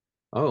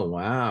 Oh,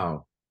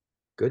 wow.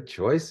 Good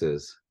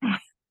choices.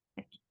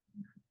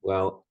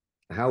 Well,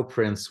 Hal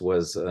Prince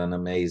was an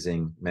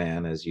amazing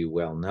man, as you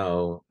well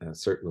know,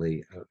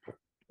 certainly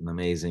an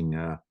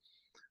amazing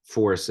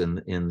force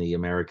in the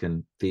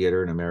American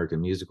theater and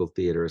American musical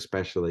theater,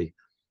 especially.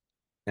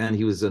 And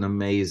he was an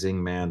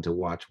amazing man to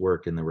watch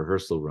work in the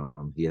rehearsal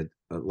room. He had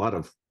a lot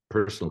of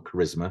personal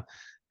charisma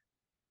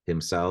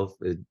himself.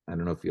 I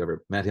don't know if you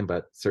ever met him,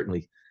 but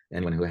certainly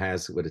anyone who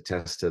has would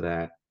attest to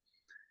that.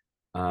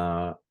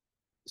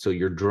 So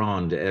you're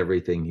drawn to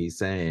everything he's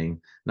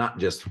saying, not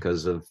just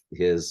because of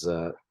his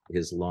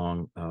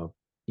long,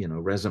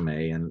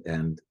 resume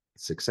and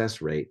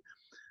success rate,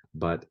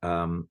 but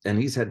and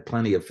he's had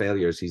plenty of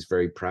failures he's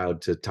very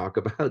proud to talk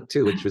about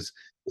too, which was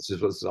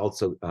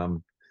also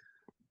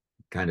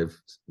kind of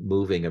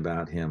moving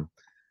about him.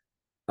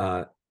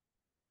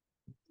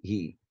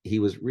 He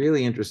was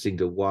really interesting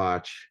to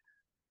watch.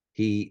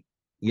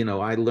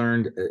 I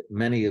learned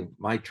many of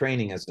my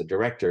training as a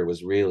director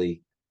was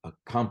really a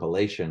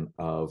compilation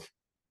of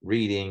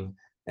reading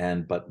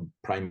but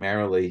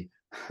primarily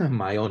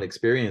my own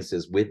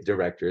experiences with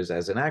directors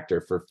as an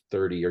actor for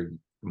 30 or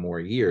more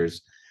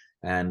years,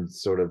 and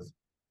sort of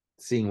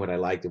seeing what I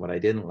liked and what I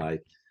didn't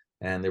like.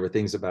 And there were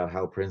things about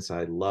Hal Prince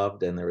I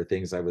loved, and there were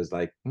things I was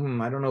like, I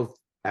don't know if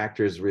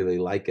actors really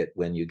like it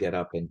when you get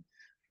up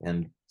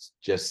and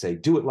just say,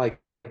 do it like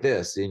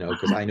this,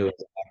 because I knew as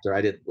an actor,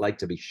 I didn't like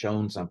to be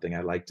shown something.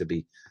 I like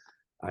to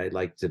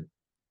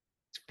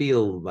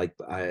feel like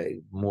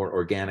more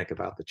organic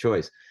about the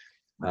choice.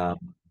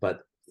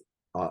 But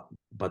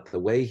the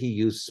way he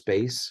used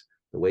space,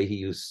 the way he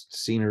used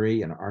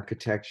scenery and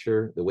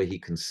architecture, the way he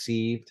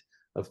conceived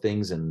of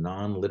things in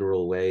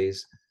non-literal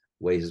ways,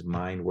 the way his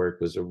mind worked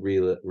was a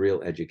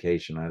real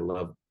education. I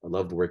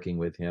loved working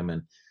with him.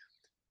 And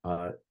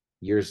a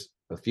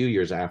few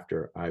years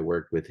after I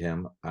worked with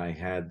him, I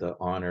had the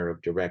honor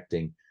of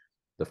directing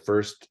the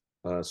first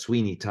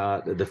Sweeney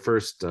Todd, the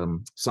first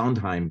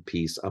Sondheim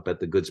piece up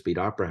at the Goodspeed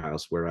Opera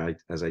House, where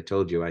as I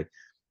told you, I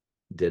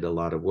did a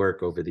lot of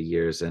work over the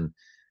years. And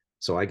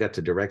so I got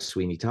to direct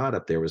Sweeney Todd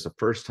up there. It was the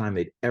first time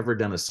they'd ever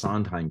done a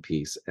Sondheim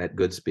piece at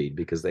Goodspeed,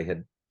 because they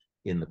had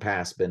in the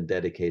past been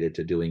dedicated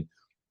to doing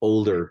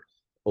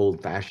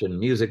old-fashioned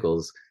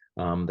musicals.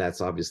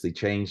 That's obviously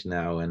changed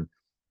now. And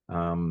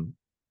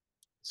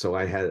so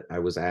I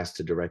was asked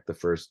to direct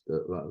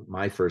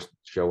my first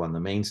show on the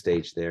main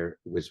stage there,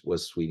 which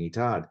was Sweeney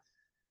Todd.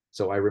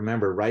 So I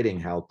remember writing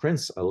Hal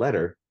Prince a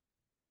letter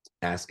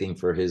asking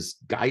for his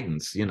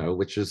guidance,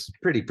 which is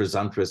pretty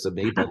presumptuous of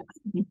me, but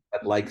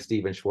like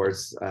Stephen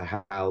Schwartz,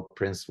 Hal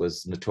Prince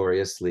was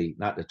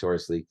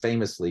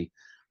famously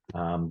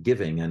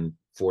giving and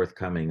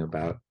forthcoming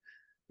about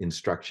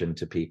instruction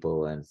to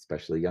people, and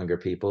especially younger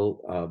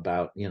people,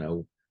 about,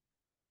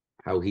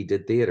 how he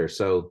did theater.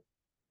 So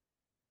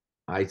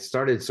I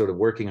started sort of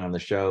working on the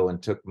show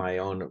and took my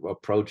own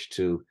approach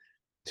to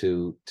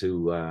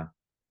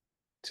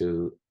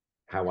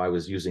how I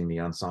was using the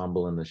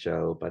ensemble in the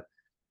show.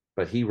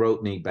 But he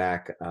wrote me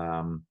back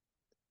a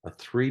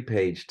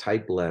 3-page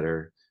type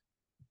letter,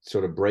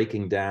 sort of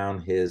breaking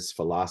down his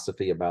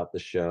philosophy about the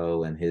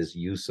show and his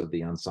use of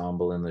the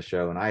ensemble in the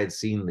show. And I had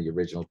seen the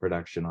original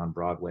production on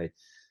Broadway,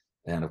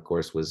 and of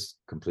course was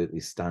completely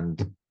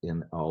stunned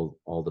in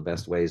all the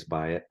best ways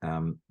by it.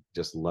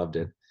 Just loved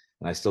it.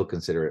 And I still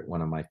consider it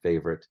one of my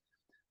favorite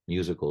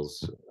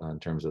musicals in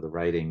terms of the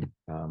writing,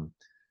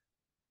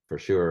 for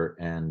sure.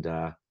 And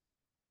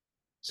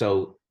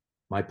so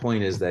my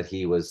point is that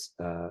he was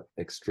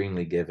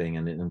extremely giving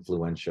and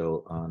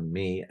influential on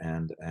me,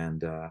 and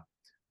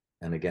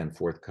again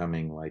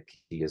forthcoming, like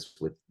he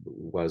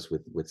was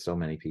with so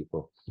many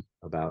people,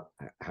 about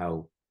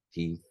how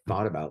he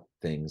thought about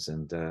things.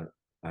 And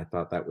I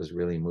thought that was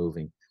really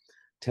moving.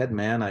 Ted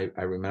Mann,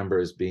 I remember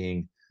as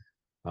being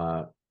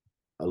a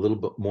little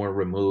bit more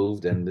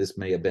removed, and this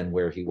may have been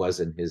where he was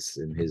in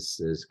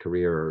his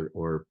career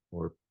or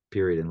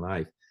period in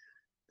life,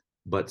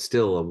 but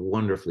still a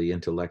wonderfully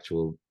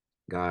intellectual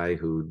guy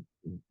who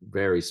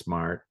very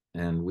smart.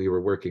 And we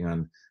were working on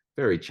a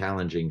very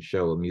challenging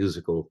show, a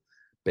musical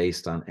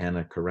based on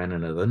Anna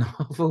Karenina, the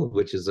novel,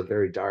 which is a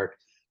very dark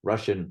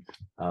Russian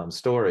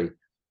story.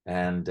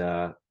 And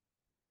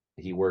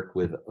he worked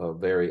with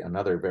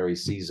another very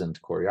seasoned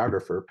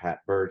choreographer, Pat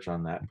Birch,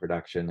 on that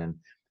production. And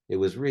it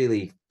was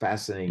really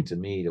fascinating to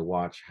me to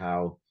watch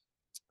how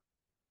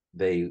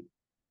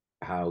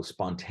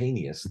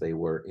spontaneous they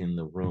were in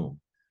the room.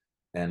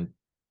 And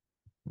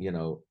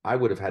I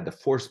would have had to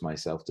force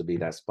myself to be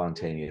that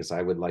spontaneous.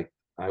 I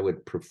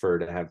would prefer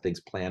to have things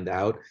planned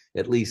out,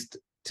 at least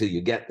till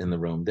you get in the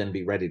room, then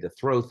be ready to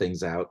throw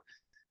things out.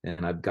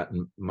 And I've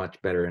gotten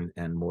much better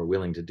and more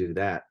willing to do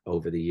that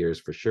over the years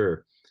for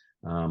sure.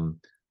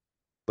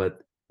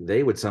 But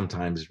they would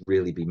sometimes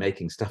really be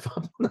making stuff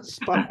up on the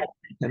spot.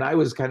 And I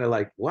was kind of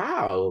like,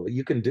 wow,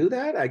 you can do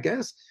that, I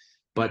guess.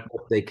 But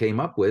what they came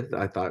up with,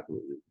 I thought,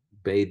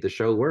 made the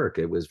show work.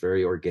 It was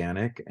very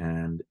organic,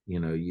 and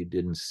you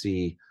didn't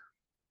see,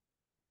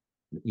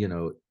 in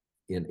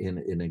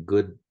a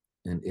good,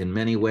 in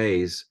many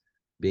ways,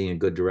 being a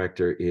good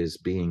director is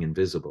being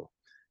invisible.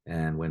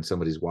 And when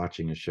somebody's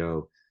watching a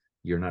show,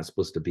 you're not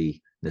supposed to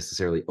be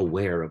necessarily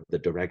aware of the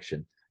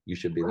direction. You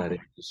should be letting,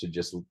 you should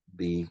just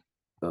be,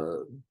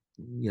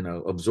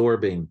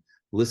 absorbing,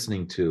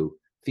 listening to,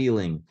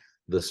 feeling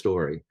the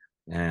story.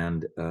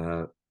 And,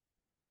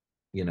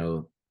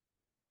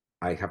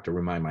 I have to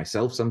remind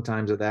myself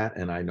sometimes of that.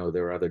 And I know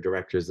there are other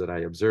directors that I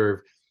observe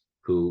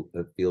who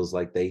feels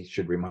like they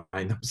should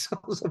remind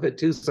themselves of it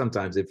too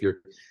sometimes if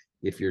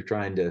you're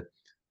trying to.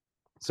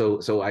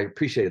 So I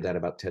appreciated that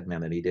about Ted Mann,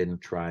 that he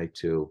didn't try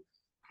to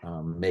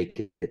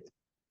make it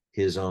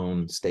his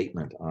own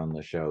statement on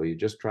the show. He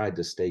just tried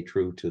to stay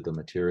true to the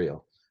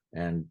material.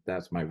 And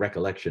that's my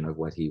recollection of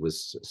what he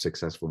was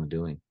successful in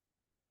doing.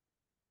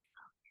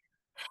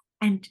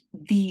 And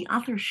the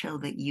other show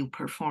that you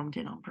performed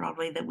in on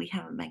Broadway that we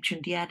haven't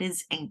mentioned yet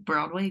is Ain't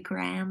Broadway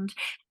Grand?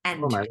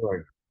 And Oh my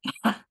Lord.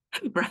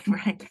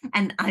 right.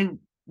 And I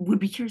would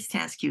be curious to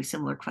ask you a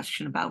similar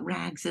question about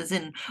Rags, as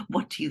in,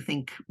 what do you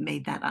think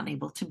made that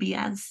unable to be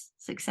as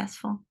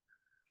successful?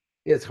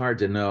 It's hard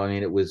to know. I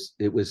mean, it was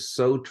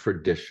so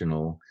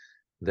traditional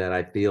that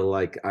I feel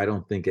like I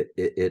don't think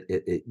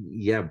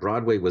yeah,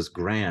 Broadway was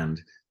grand,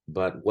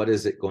 but what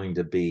is it going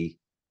to be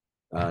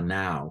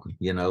now?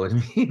 You know what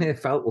I mean? It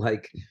felt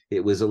like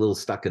it was a little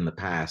stuck in the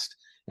past.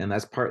 And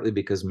that's partly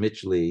because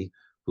Mitch Lee,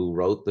 who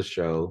wrote the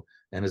show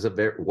and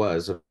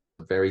was a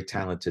very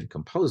talented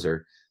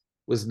composer,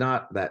 was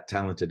not that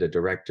talented a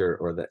director,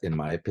 or that, in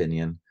my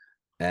opinion.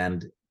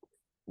 And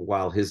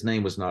while his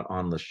name was not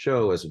on the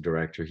show as a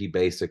director, he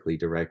basically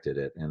directed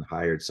it and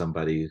hired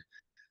somebody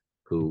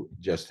who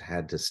just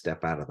had to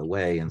step out of the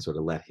way and sort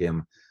of let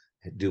him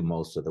do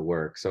most of the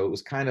work. So it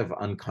was kind of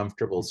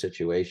uncomfortable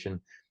situation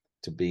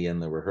to be in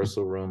the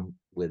rehearsal room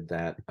with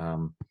that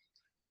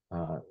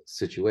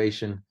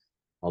situation.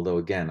 Although,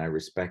 again, I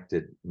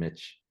respected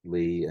Mitch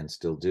Lee and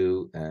still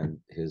do, and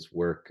his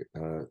work,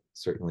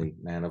 certainly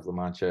Man of La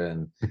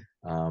Mancha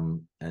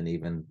and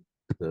even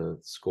the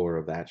score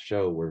of that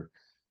show were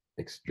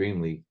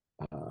extremely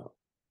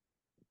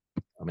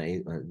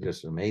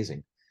just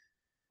amazing.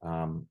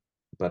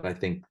 But I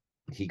think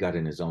he got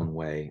in his own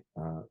way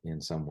in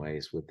some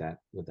ways with that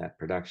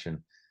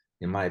production,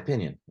 in my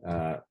opinion.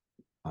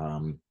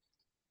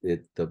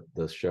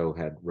 The show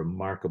had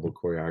remarkable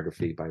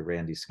choreography by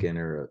Randy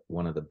Skinner,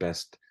 one of the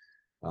best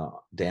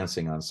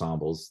dancing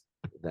ensembles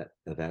that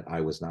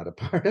I was not a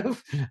part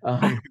of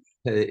on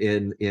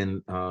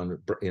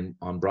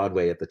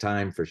Broadway at the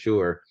time, for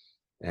sure,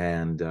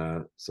 and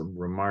some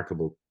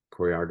remarkable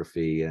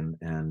choreography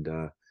and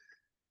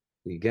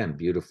again,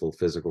 beautiful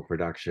physical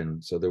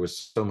production. So there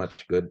was so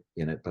much good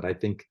in it, but I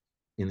think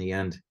in the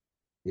end,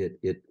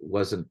 it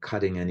wasn't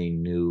cutting any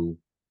new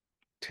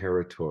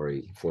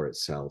territory for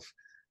itself.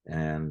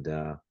 And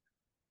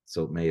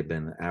so it may have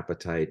been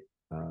appetite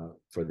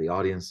for the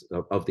audience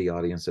of the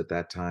audience at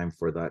that time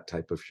for that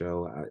type of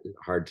show.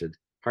 Hard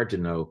to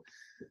know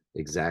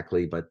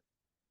exactly, but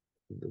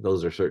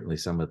those are certainly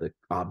some of the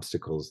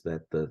obstacles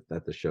that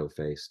the show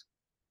faced.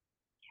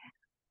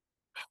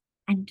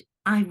 And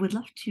I would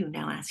love to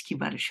now ask you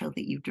about a show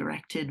that you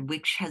directed,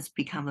 which has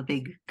become a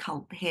big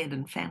cult hit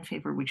and fan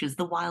favorite, which is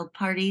The Wild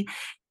Party.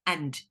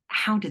 And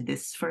how did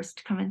this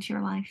first come into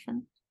your life?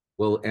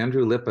 Well,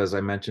 Andrew Lippa, as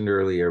I mentioned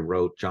earlier,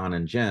 wrote John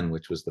and Jen,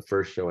 which was the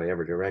first show I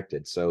ever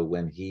directed. So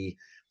when he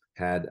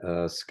had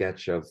a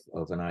sketch of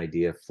an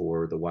idea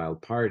for The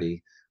Wild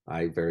Party,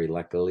 I very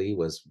luckily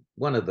was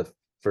one of the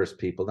first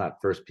people,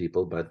 not first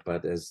people,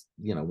 but as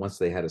you know, once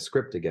they had a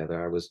script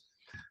together, I was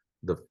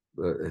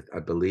I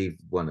believe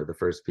one of the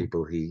first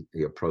people he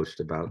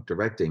approached about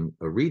directing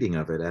a reading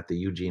of it at the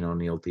Eugene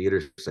O'Neill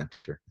Theater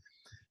Center.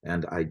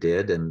 And I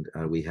did, and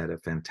we had a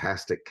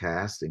fantastic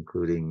cast,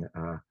 including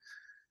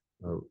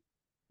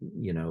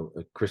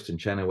Kristen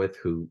Chenoweth,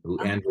 who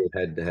Andrew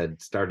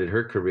had started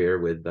her career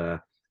with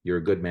You're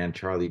a Good Man,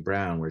 Charlie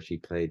Brown, where she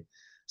played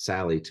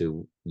Sally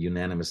to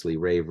unanimously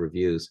rave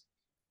reviews.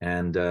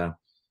 And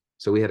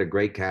so we had a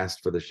great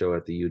cast for the show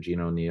at the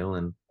Eugene O'Neill,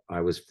 and I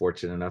was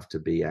fortunate enough to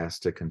be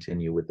asked to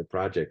continue with the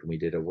project. We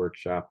did a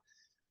workshop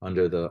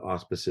under the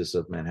auspices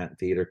of Manhattan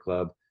Theater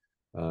Club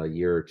a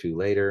year or two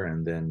later,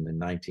 and then in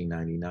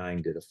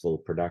 1999 did a full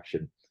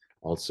production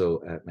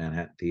also at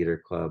Manhattan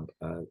Theater Club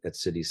at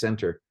City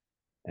Center.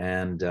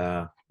 And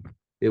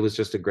it was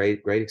just a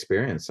great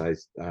experience. I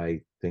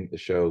think the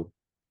show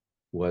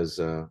was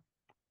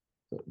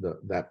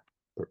that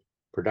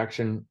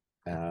production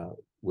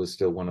was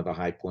still one of the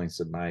high points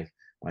of my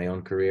my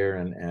own career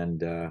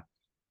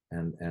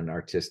and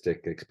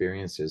artistic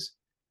experiences.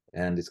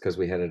 And it's because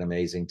we had an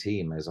amazing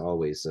team, as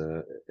always.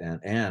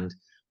 And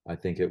I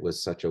think it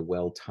was such a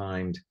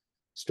well-timed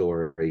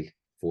story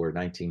for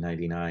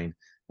 1999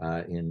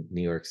 in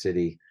New York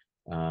City,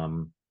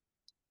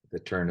 the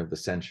turn of the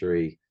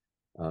century,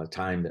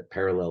 time that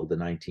paralleled the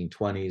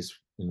 1920s,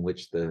 in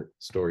which the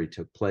story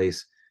took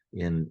place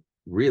in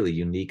really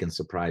unique and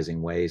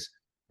surprising ways,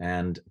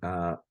 and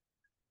a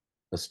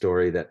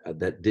story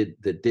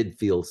that did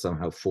feel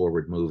somehow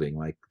forward moving,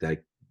 like a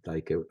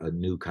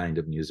new kind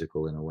of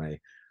musical in a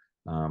way.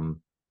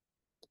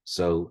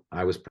 So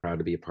I was proud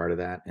to be a part of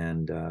that,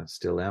 and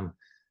still am,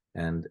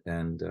 and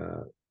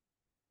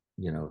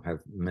have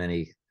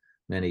many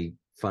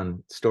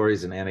fun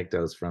stories and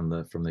anecdotes from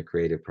the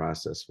creative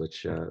process,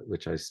 which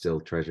I still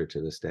treasure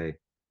to this day.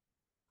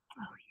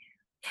 Oh,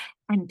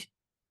 yeah. And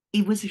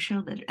it was a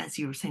show that, as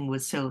you were saying,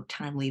 was so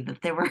timely that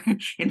there were,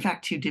 in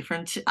fact, two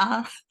different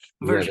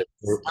versions.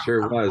 Yeah,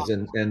 sure was,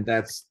 and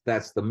that's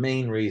the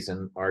main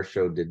reason our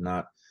show did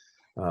not.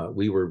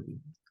 We were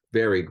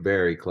very,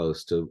 very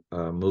close to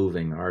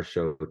moving our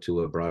show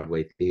to a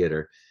Broadway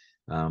theater.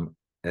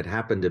 It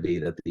happened to be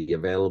that the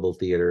available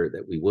theater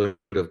that we would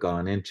have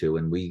gone into,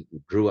 and we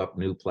drew up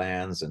new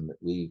plans, and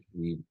we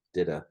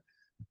did I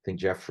think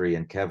Jeffrey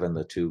and Kevin,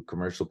 the two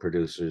commercial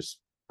producers,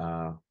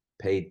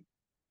 paid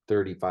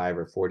 $35,000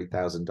 or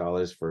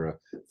 $40,000 for a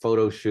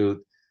photo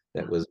shoot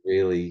that was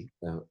really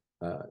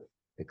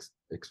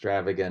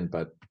extravagant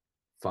but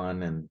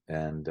fun,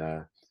 and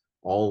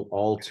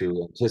all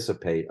to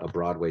anticipate a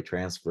Broadway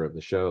transfer of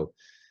the show.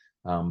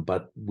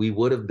 But we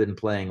would have been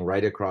playing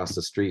right across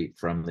the street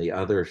from the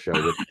other show,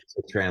 which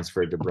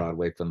transferred to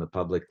Broadway from the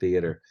Public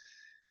Theater.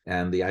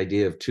 And the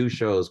idea of two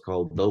shows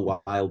called The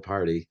Wild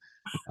Party,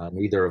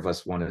 neither of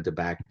us wanted to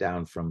back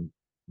down from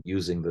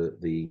using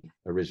the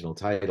original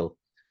title.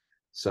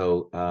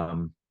 So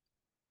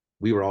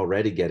we were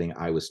already getting,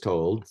 I was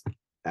told,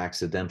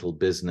 accidental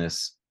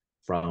business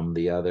from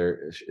the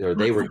other, or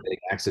they were getting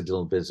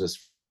accidental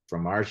business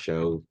from our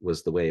show,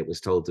 was the way it was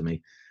told to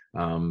me.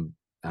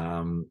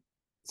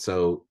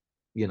 So,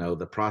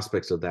 the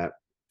prospects of that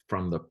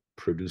from the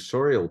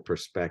producerial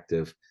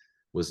perspective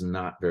was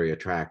not very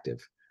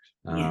attractive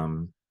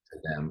to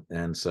them.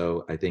 And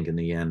so I think in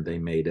the end, they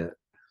made a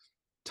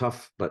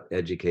tough but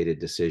educated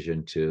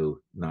decision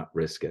to not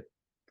risk it,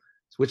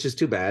 which is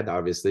too bad,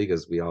 obviously,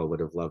 because we all would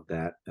have loved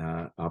that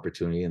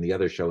opportunity. And the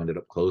other show ended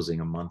up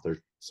closing a month or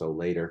so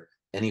later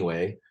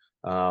anyway.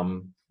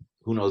 Who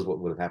knows what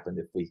would have happened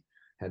if we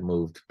had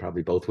moved?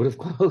 Probably both would have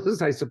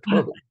closed, I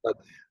suppose. But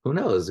who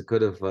knows? It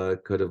could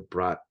have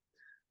brought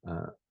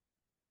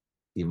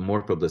even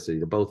more publicity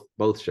to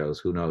both shows.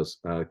 Who knows?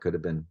 Could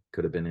have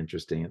been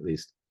interesting, at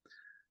least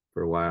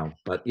for a while.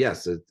 But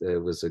yes, it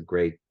was a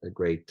great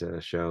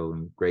show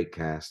and great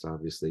cast,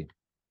 obviously.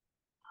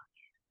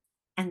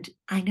 And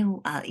I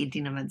know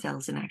Idina Menzel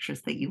is an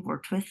actress that you've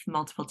worked with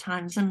multiple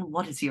times. And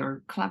what is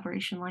your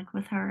collaboration like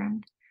with her?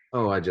 And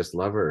oh, I just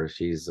love her.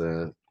 She's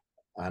and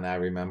I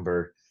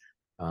remember,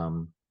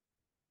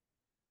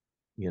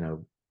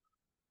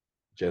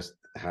 just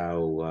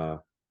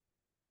how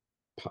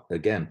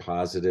again,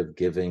 positive,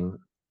 giving,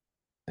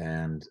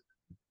 and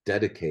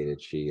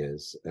dedicated she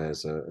is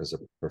as a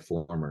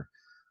performer.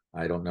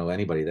 I don't know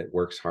anybody that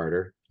works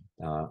harder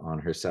on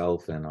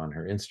herself and on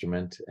her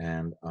instrument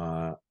and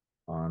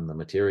on the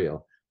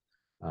material,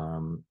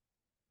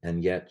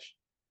 and yet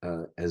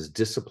as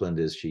disciplined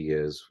as she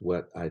is,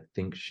 what I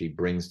think she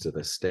brings to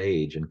the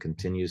stage and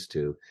continues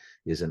to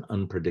is an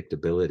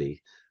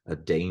unpredictability, a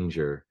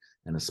danger,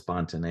 and a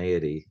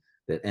spontaneity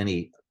that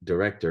any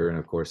director and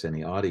of course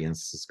any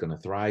audience is going to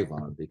thrive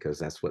on, because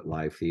that's what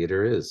live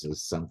theater is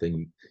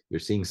something you're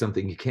seeing,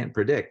 something you can't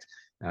predict,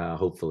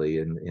 hopefully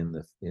in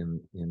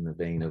the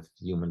vein of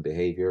human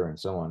behavior and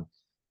so on.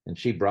 And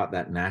she brought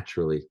that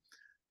naturally,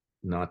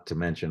 not to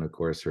mention of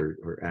course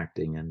her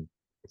acting and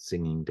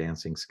singing,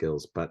 dancing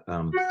skills. But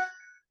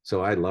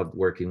so I loved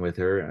working with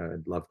her.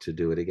 I'd love to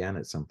do it again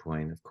at some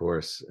point, of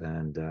course,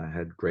 and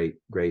had great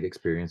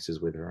experiences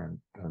with her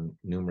on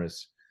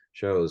numerous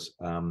shows.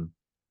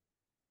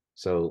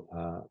 So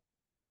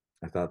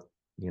I thought,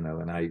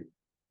 and I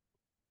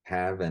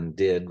have and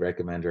did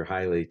recommend her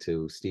highly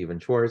to Stephen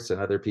Schwartz and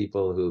other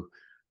people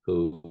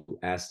who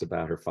asked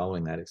about her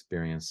following that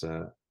experience.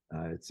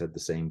 It said the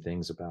same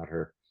things about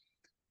her,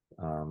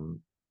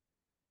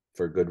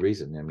 for good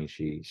reason. I mean,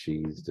 she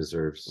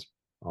deserves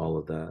all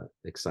of the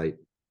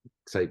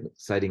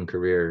exciting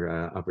career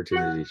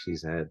opportunities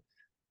she's had.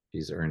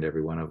 She's earned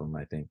every one of them,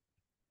 I think.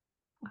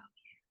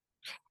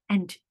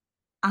 And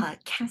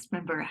cast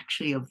member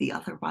actually of the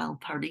other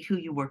Wild Party who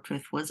you worked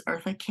with was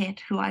Eartha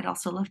Kitt, who I'd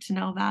also love to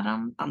know about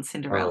on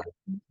Cinderella.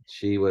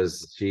 She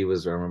was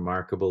a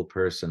remarkable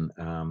person,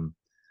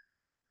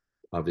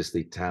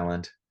 obviously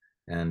talent,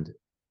 and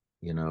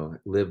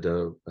lived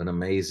an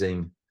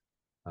amazing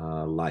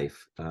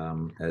life.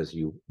 As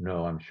you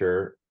know, I'm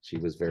sure she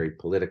was very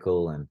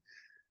political and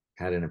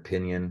had an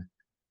opinion,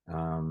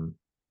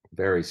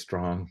 very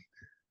strong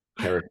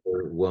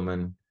character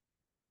woman,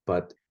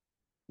 but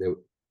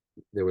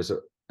there was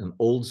an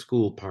old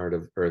school part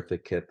of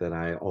Eartha Kitt that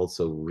I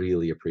also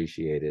really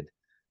appreciated.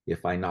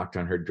 If I knocked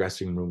on her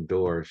dressing room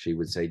door, she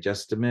would say,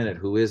 "Just a minute,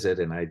 who is it?"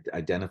 And I'd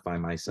identify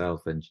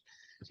myself, and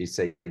she'd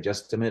say,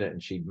 "Just a minute,"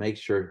 and she'd make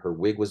sure her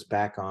wig was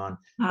back on,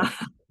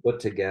 put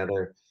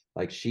together.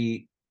 Like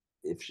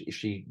if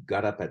she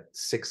got up at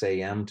 6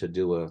 a.m. to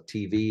do a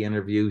TV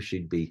interview,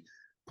 she'd be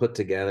put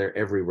together.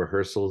 Every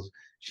rehearsal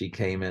she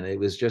came in. It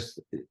was just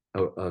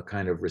a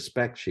kind of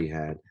respect she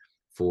had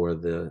for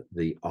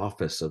the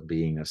office of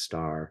being a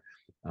star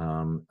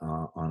on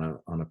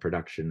a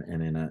production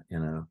and in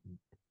a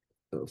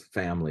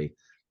family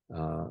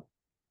of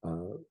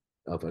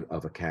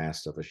a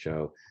cast of a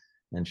show.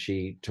 And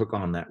she took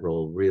on that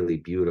role really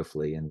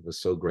beautifully and was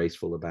so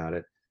graceful about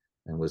it,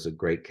 and was a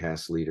great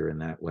cast leader in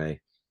that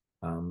way,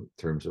 in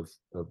terms of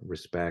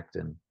respect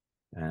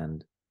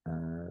and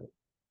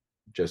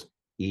just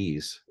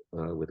ease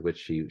with which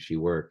she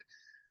worked.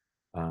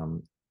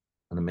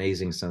 An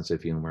amazing sense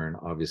of humor, and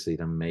obviously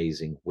an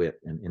amazing wit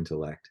and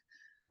intellect.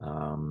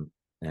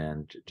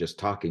 And just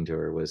talking to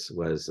her was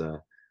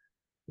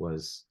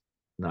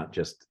not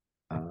just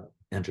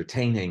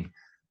entertaining,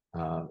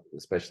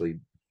 especially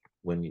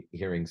when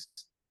hearing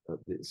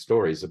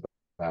stories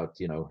about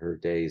her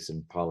days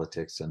in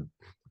politics and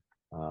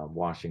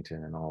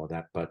Washington and all of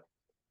that, but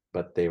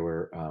they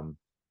were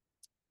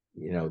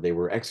they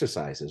were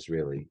exercises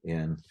really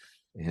in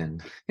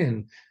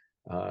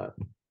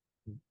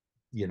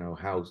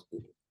how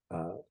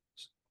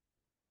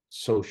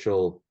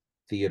social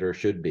theater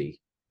should be,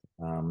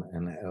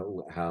 and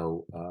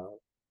how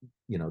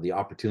the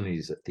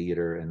opportunities that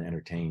theater and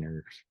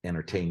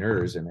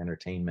entertainers and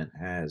entertainment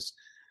has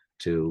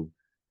to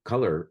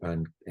color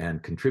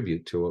and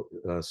contribute to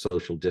a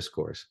social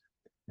discourse.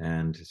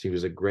 And she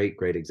was a great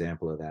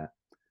example of that.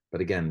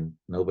 But again,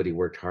 nobody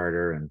worked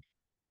harder, and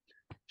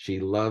she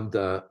loved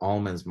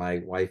almonds. My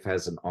wife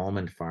has an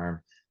almond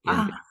farm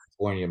in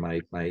California,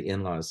 my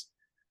in-laws.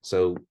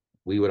 So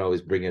we would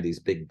always bring her these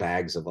big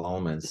bags of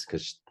almonds,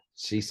 because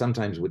she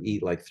sometimes would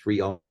eat like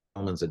 3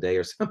 almonds a day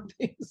or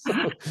something.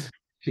 So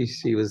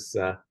she was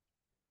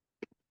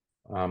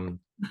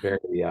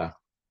very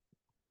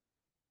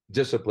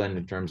disciplined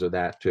in terms of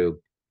that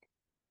too.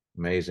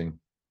 Amazing.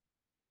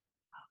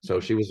 So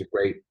she was a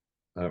great,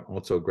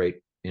 also a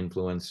great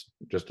influence,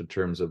 just in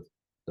terms of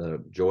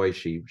the joy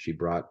she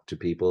brought to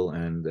people,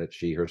 and that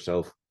she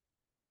herself,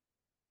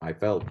 I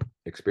felt,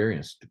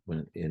 experienced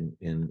when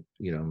in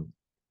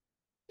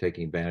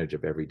taking advantage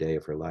of every day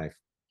of her life.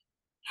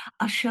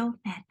 A show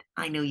that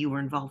I know you were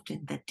involved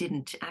in that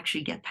didn't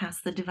actually get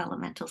past the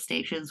developmental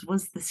stages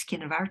was The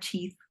Skin of Our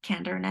Teeth,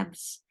 Kander and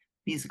Ebb's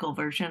musical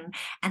version.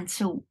 And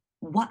so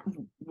what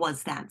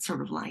was that sort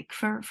of like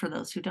for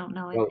those who don't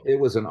know it? Well, it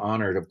was an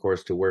honor, of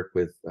course, to work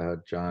with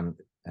John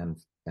and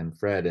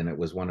Fred, and it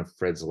was one of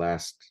Fred's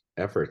last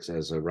efforts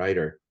as a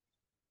writer.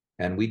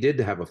 And we did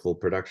have a full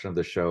production of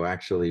the show,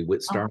 actually,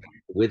 with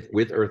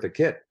Eartha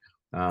Kitt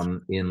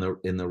in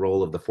the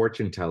role of the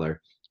fortune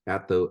teller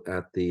at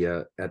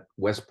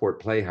Westport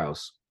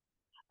Playhouse.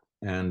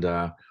 And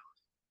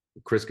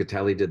Chris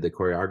Catelli did the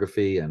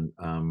choreography, and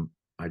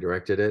I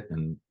directed it.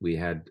 And we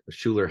had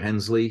Shuler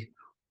Hensley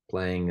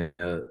playing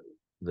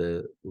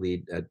the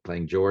lead,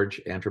 playing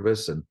George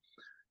Antrobus, and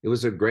it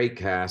was a great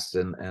cast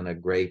and a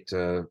great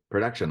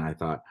production. I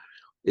thought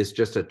it's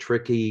just a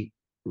tricky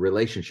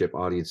relationship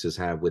audiences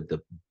have with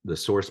the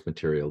source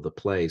material. The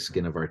play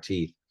Skin of Our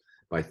Teeth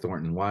by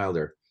Thornton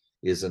Wilder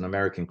is an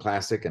American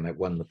classic, and it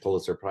won the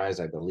Pulitzer Prize,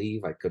 I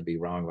believe. I could be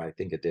wrong, but I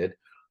think it did.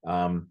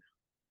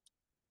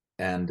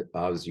 And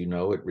as you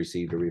know, it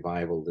received a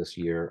revival this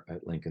year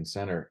at Lincoln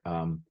Center.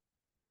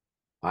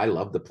 I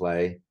love the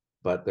play,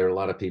 but there are a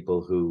lot of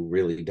people who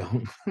really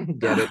don't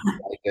get it,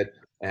 like it.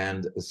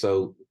 And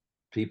so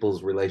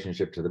people's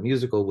relationship to the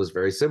musical was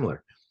very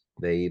similar.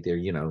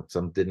 They're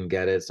some didn't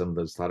get it, some of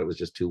us thought it was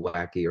just too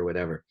wacky or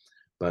whatever.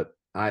 But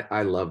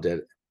I loved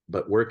it.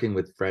 But working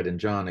with Fred and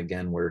John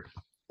again,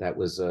 that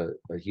was a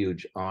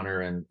huge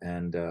honor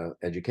and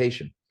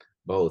education,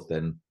 both.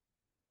 And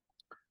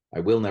I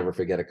will never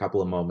forget a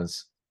couple of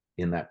moments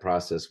in that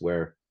process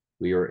where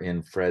we were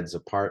in Fred's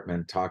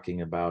apartment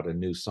talking about a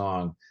new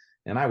song,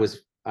 and I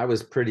was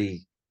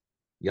pretty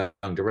young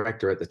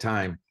director at the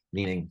time,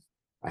 meaning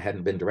I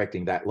hadn't been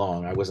directing that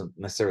long. I wasn't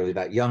necessarily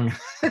that young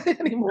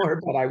anymore,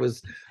 but I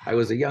was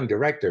a young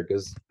director,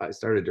 because I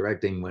started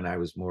directing when I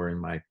was more in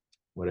my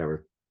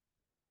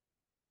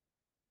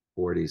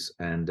 40s.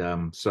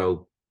 And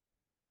so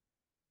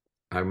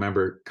I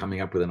remember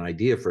coming up with an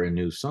idea for a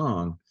new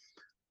song,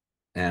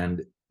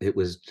 and it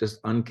was just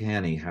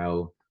uncanny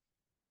how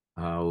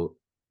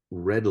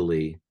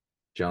readily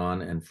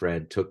John and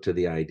Fred took to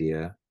the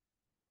idea.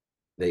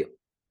 They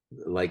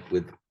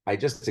I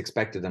just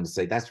expected them to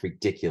say, "That's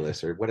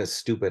ridiculous," or "What a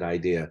stupid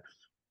idea."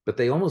 But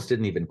they almost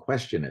didn't even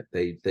question it.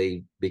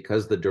 They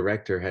because the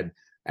director had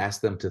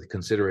asked them to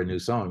consider a new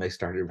song, they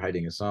started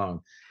writing a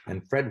song.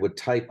 And Fred would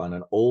type on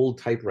an old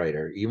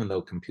typewriter, even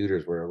though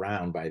computers were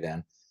around by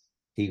then.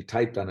 He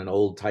typed on an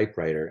old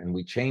typewriter, and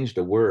we changed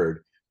a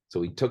word.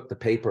 So he took the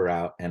paper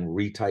out and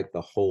retyped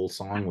the whole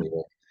song with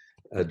it.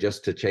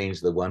 just to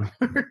change the one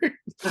word,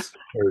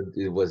 or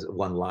it was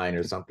one line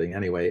or something.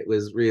 Anyway, it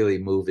was really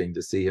moving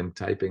to see him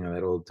typing on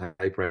that old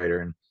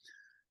typewriter. And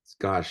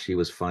gosh, he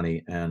was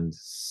funny and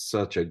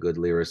such a good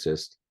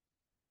lyricist.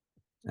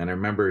 And I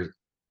remember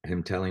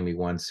him telling me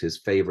once his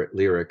favorite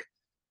lyric,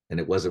 and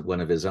it wasn't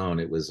one of his own,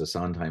 it was a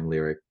Sondheim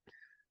lyric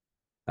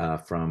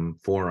from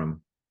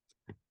Forum.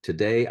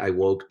 Today I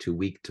woke too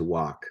weak to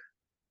walk.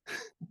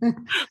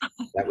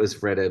 That was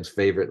Fred Ebb's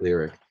favorite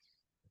lyric.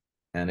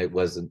 And it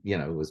wasn't,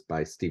 it was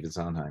by Stephen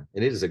Sondheim.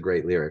 And it is a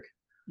great lyric.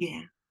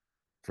 Yeah.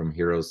 From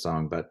Hero's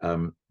Song. But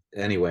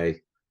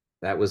anyway,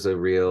 that was a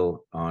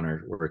real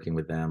honor working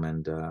with them.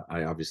 And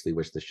I obviously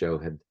wish the show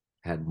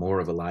had more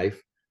of a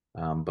life.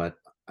 But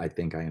I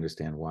think I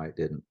understand why it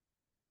didn't.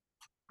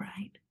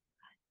 Right.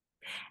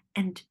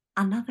 And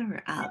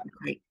another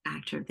great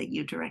actor that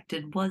you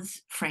directed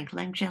was Frank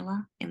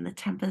Langella in The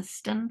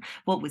Tempest. And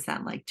what was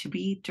that like to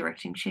be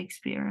directing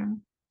Shakespeare?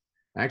 And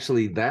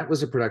actually, that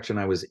was a production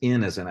I was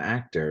in as an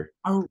actor.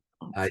 Oh.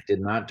 I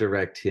did not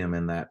direct him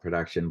in that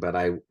production, but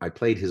I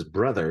played his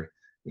brother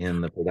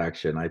in the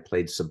production. I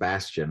played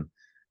Sebastian,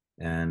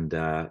 and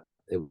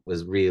it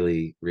was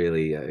really,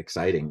 really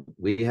exciting.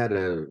 We had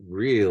a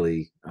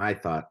really, I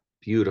thought,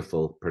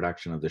 beautiful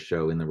production of the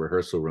show in the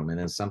rehearsal room, and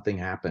then something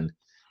happened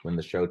when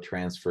the show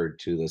transferred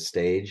to the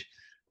stage.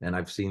 And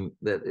I've seen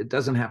that it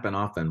doesn't happen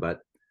often,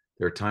 but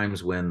there are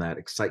times when that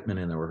excitement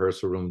in the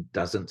rehearsal room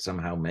doesn't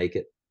somehow make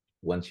it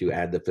once you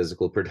add the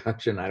physical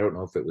production. I don't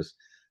know if it was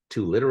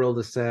too literal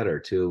to set or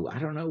too, I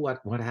don't know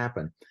what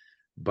happened,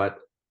 but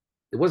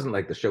it wasn't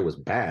like the show was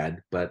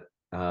bad, but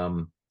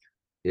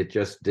it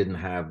just didn't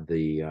have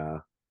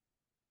the,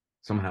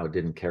 somehow it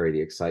didn't carry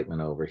the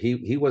excitement over.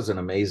 He was an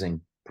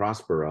amazing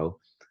Prospero,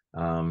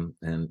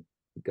 and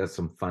got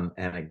some fun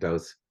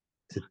anecdotes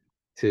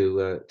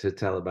to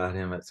tell about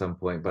him at some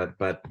point,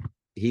 but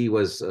he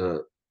was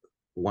a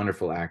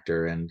wonderful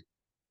actor and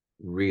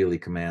really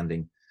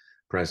commanding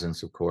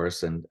presence, of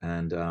course, and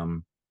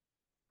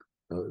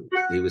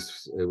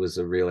it was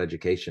a real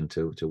education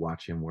to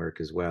watch him work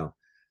as well.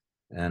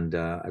 And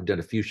I've done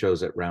a few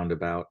shows at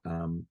Roundabout,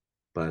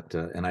 but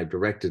and I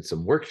directed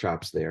some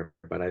workshops there,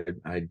 but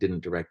I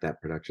didn't direct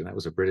that production. That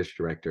was a British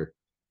director,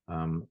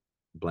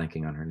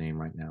 blanking on her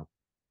name right now.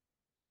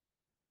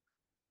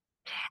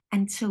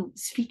 And so,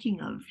 speaking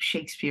of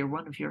Shakespeare,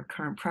 one of your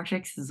current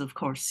projects is, of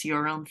course,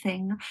 Your Own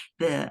Thing,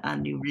 the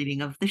new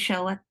reading of the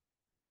show at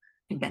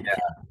the benefit.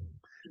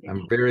 Yeah.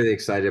 I'm very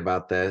excited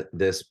about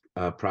this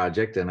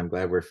project, and I'm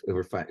glad we're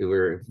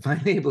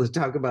finally able to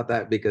talk about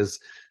that, because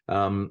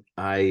I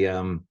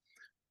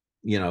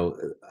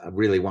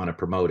really want to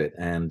promote it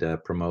and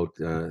promote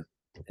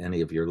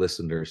any of your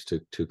listeners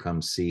to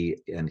come see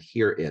and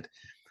hear it.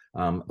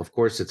 Of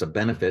course, it's a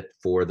benefit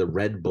for the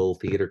Red Bull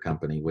Theater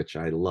Company, which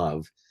I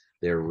love.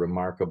 They're a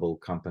remarkable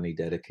company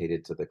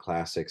dedicated to the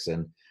classics.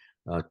 And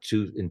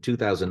in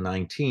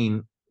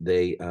 2019,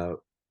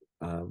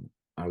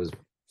 I was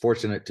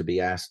fortunate to be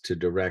asked to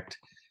direct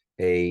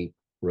a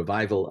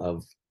revival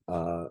of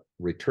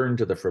Return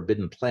to the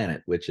Forbidden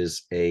Planet, which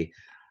is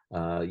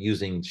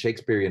using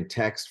Shakespearean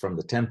text from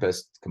The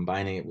Tempest,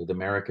 combining it with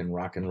American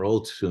rock and roll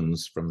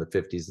tunes from the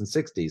 50s and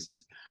 60s.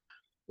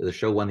 The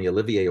show won the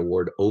Olivier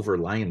Award over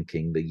Lion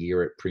King the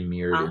year it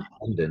premiered in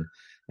London.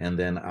 And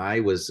then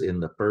I was in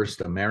the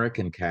first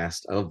American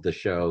cast of the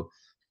show,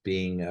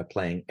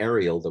 playing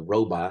Ariel, the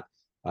robot,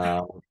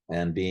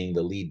 and being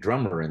the lead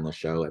drummer in the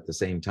show at the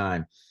same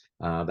time.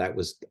 That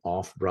was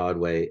off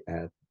Broadway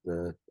at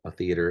a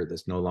theater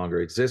that's no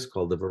longer exists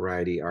called the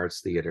Variety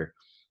Arts Theater.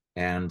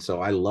 And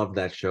so I loved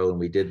that show, and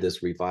we did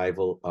this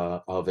revival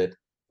of it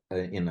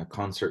in a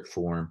concert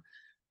form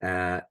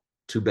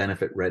to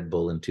benefit Red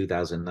Bull in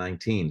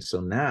 2019. So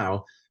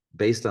now,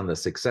 based on the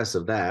success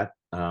of that,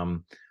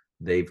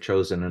 they've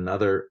chosen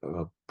another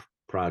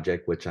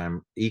project, which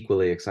I'm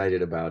equally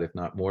excited about, if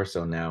not more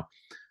so now.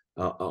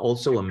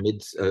 Also a mid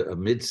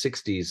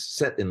 60s,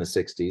 set in the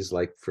 60s,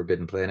 like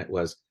Forbidden Planet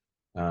was.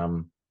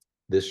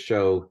 This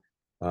show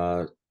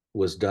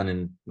was done in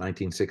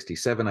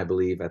 1967, I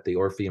believe, at the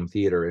Orpheum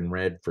Theater in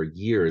Red for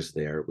years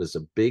there. It was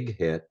a big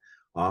hit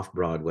off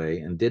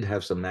Broadway and did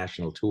have some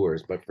national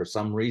tours, but for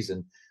some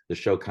reason, the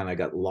show kind of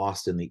got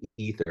lost in the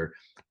ether.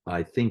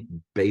 I think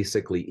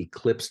basically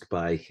eclipsed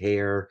by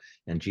Hair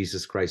and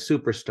Jesus Christ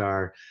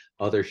Superstar,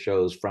 other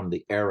shows from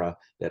the era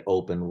that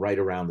opened right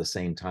around the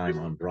same time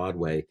on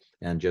Broadway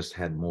and just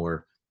had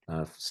more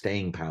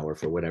staying power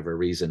for whatever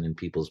reason in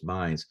people's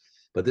minds.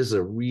 But this is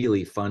a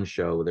really fun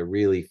show with a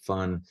really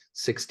fun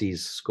 60s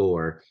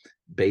score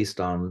based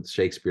on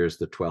Shakespeare's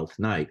The Twelfth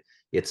Night.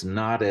 It's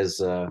not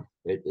as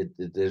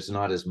there's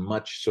not as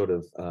much sort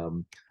of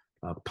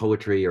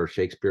poetry or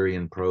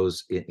Shakespearean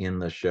prose in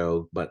the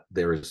show, but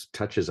there's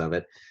touches of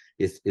it.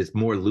 It's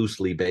more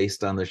loosely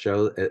based on the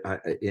show,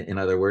 in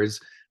other words,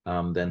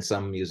 than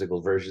some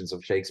musical versions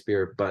of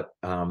Shakespeare. But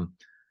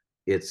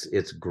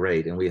it's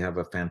great, and we have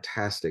a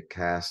fantastic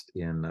cast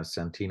in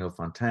Santino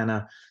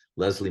Fontana,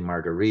 Leslie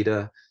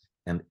Margarita,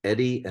 and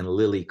Eddie and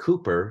Lily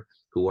Cooper,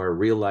 who are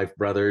real life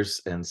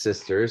brothers and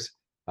sisters.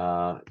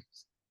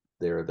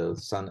 they're the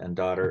son and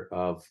daughter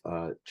of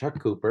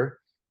Chuck Cooper,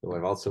 who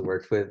I've also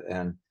worked with,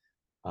 and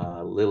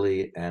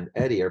Lily and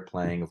Eddie are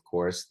playing, of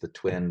course, the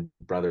twin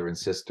brother and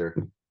sister,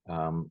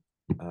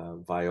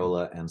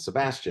 Viola and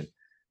Sebastian.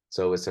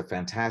 So it's a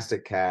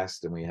fantastic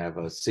cast, and we have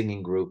a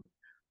singing group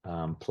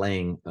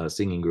playing a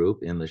singing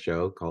group in the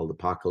show called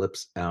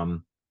Apocalypse,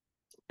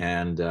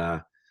 and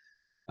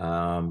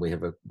we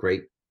have a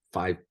great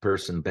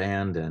 5-person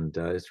band, and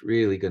it's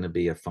really going to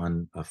be a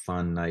fun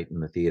night in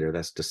the theater.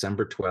 That's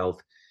December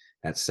 12th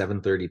at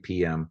 7:30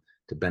 p.m.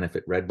 to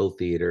benefit Red Bull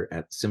Theater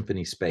at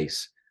Symphony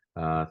Space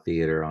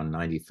Theater on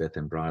 95th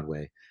and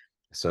Broadway.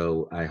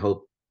 So I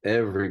hope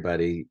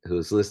everybody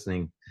who's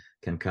listening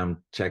can come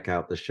check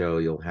out the show.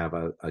 You'll have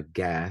a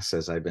gas,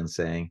 as I've been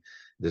saying.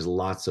 There's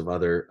lots of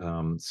other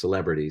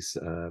celebrities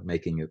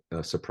making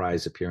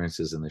surprise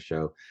appearances in the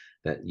show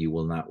that you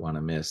will not want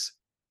to miss.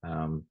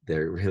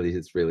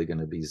 It's really going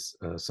to be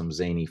some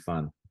zany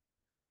fun.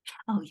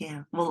 Oh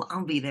yeah, well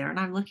I'll be there, and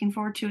I'm looking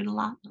forward to it a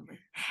lot.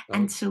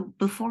 And so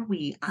before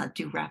we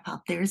do wrap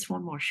up, there's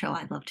one more show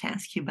I'd love to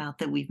ask you about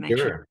that we've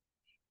mentioned. Sure.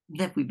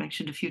 That we've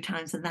mentioned a few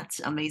times, and that's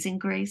Amazing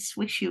Grace,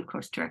 which you, of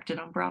course, directed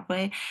on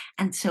Broadway.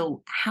 And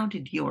so, how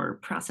did your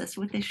process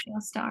with this show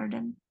start?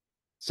 And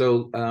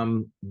So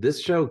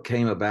this show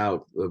came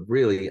about a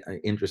really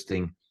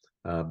interesting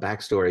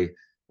backstory.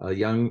 A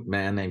young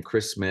man named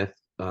Chris Smith,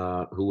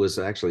 who was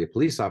actually a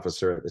police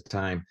officer at the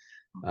time,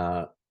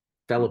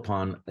 fell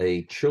upon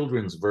a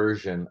children's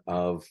version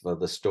of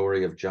the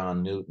story of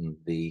John Newton,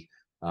 the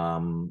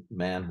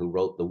man who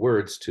wrote the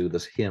words to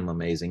the hymn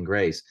Amazing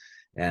Grace,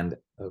 and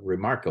a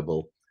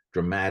remarkable,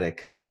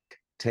 dramatic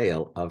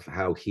tale of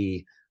how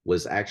he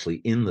was actually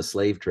in the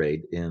slave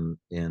trade in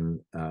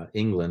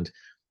England.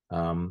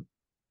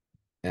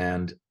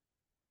 And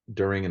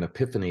during an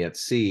epiphany at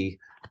sea,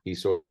 he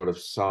sort of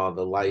saw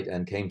the light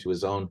and came to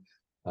his own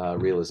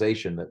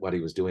realization that what he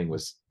was doing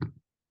was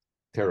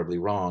terribly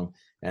wrong,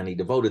 and he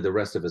devoted the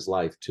rest of his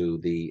life to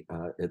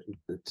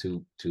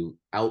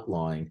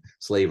outlawing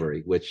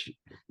slavery, which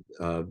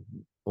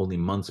only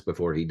months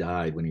before he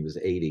died, when he was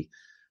 80,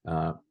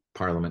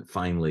 Parliament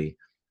finally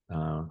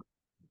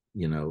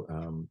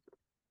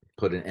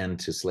put an end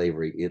to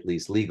slavery, at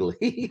least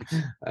legally.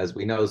 As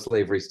we know,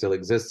 slavery still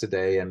exists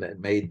today, and it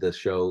made the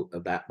show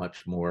that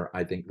much more,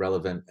 I think,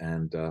 relevant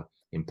and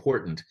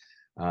important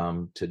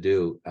to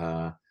do.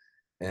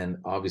 And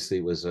obviously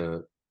it was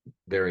a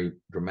very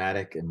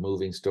dramatic and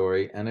moving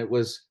story, and it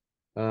was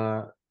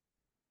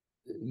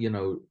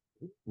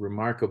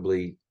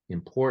remarkably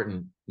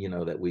important,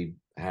 that we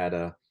had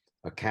a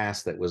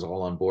cast that was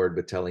all on board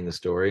with telling the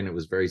story, and it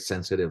was very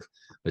sensitive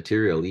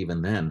material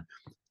even then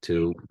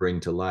to bring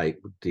to light,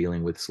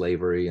 dealing with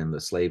slavery and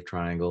the slave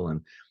triangle.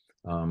 And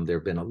there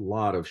have been a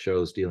lot of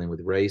shows dealing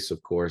with race,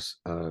 of course,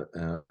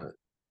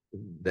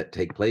 that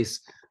take place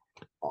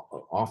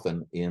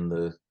often in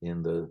the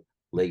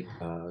late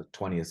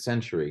 20th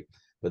century.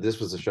 But this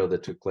was a show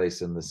that took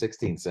place in the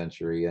 16th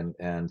century,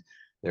 and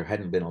there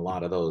hadn't been a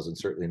lot of those, and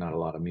certainly not a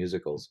lot of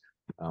musicals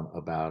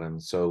about him.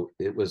 So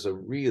it was a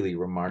really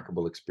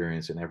remarkable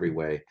experience in every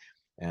way.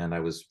 And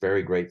I was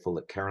very grateful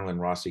that Carolyn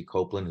Rossi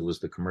Copeland, who was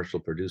the commercial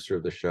producer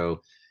of the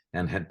show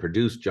and had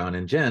produced John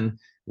and Jen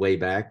way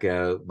back,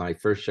 my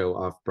first show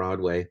off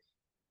Broadway,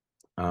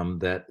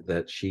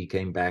 that she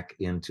came back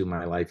into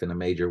my life in a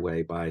major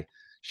way by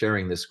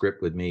sharing the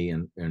script with me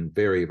in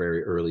very,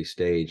 very early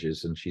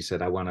stages. And she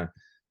said, I want to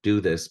do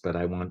this, but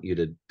I want you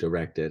to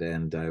direct it,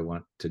 and I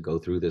want to go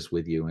through this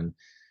with you. And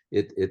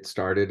it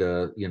started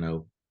a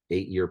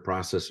 8-year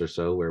process or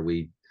so, where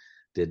we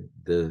did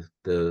the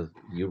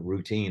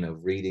routine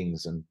of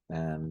readings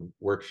and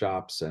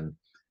workshops, and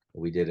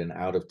we did an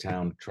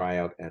out-of-town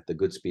tryout at the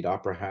Goodspeed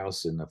Opera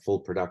House in a full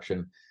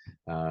production,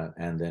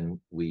 and then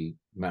we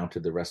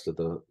mounted the rest of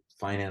the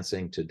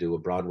financing to do a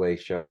Broadway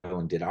show,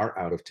 and did our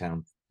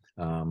out-of-town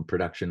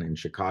production in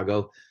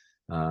Chicago,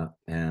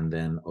 and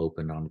then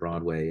opened on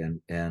Broadway,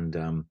 and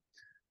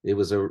it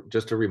was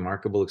just a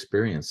remarkable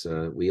experience.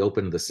 We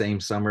opened the same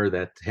summer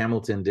that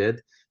Hamilton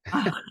did.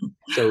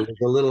 So it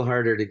was a little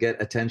harder to get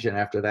attention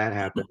after that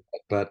happened,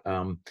 but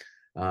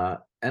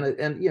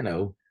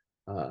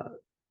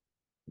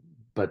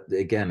but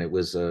again, it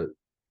was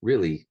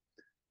really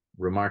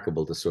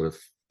remarkable to sort of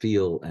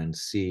feel and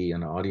see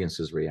an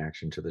audience's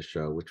reaction to the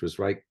show, which was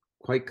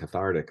quite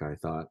cathartic, I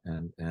thought,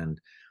 and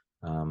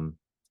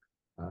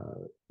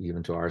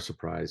even to our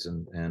surprise.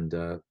 And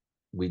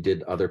we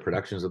did other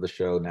productions of the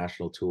show,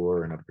 national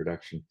tour, and a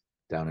production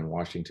down in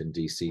Washington,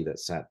 D.C. that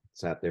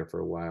sat there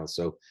for a while.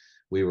 So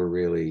we were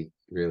really,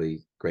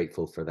 really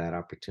grateful for that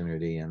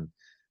opportunity. And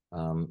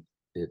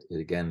it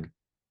again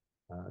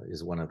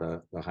is one of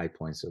the high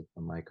points of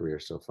my career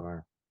so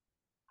far.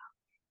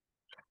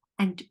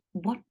 And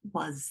what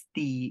was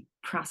the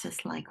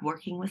process like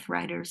working with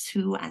writers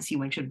who, as you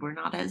mentioned, were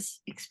not as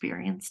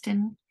experienced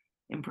in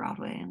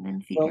Broadway and in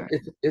theater?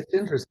 Well, it's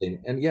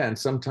interesting. And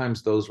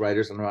sometimes those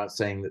writers, I'm not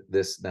saying that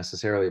this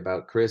necessarily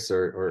about Chris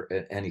or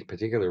any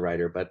particular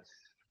writer, but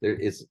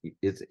it's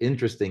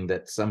interesting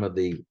that some of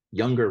the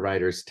younger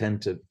writers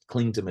tend to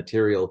cling to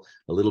material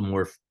a little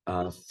more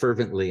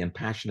fervently and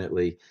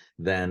passionately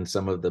than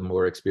some of the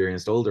more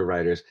experienced older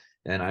writers.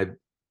 And I've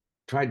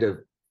tried to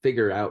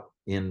figure out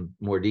in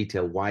more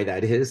detail why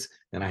that is.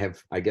 And I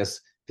have, I guess,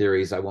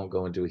 theories I won't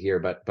go into here,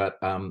 but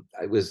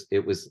it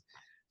was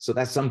so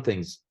that's some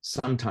things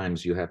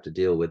sometimes you have to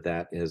deal with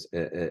that as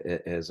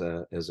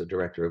a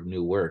director of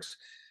new works.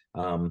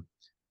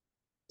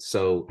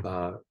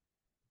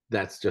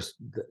 That's just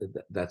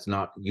that's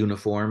not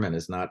uniform, and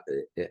is not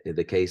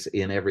the case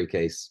in every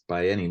case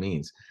by any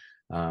means.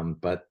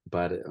 But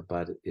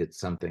it's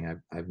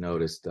something I've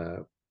noticed,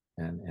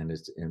 and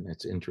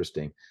it's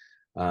interesting.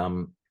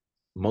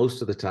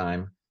 Most of the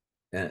time,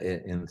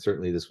 and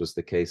certainly this was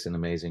the case in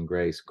Amazing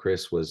Grace,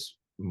 Chris was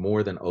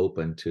more than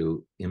open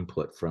to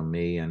input from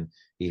me, and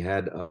he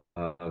had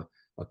a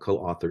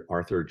co-author,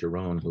 Arthur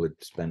Jerome, who had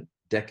spent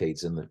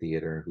decades in the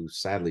theater, who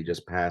sadly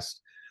just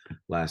passed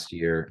last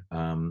year.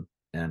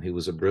 And he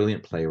was a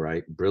brilliant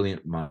playwright,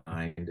 brilliant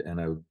mind, and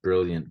a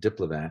brilliant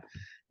diplomat.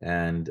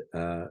 And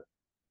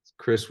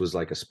Chris was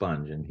like a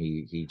sponge, and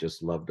he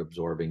just loved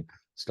absorbing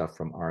stuff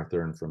from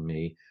Arthur and from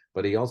me.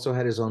 But he also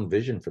had his own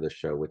vision for the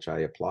show, which I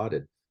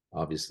applauded,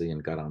 obviously,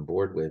 and got on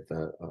board with,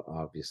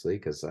 obviously,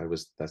 because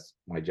that's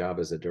my job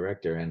as a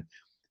director. And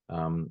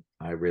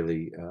I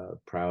really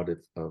proud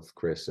of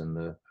Chris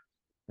and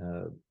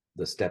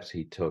the steps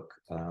he took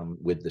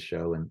with the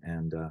show,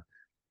 and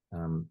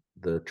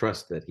the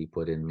trust that he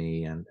put in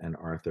me and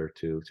Arthur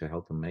to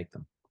help him make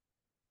them.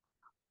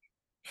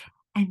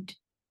 And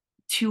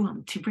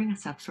to bring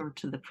us up sort of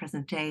to the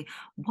present day,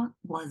 what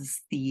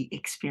was the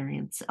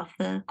experience of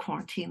the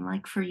quarantine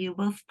like for you,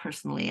 both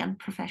personally and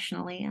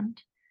professionally,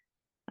 and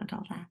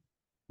all that?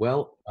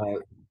 Well,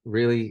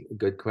 really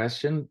good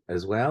question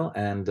as well.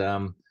 And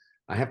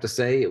I have to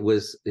say it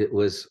was it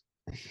was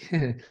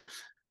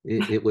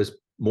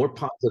more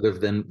positive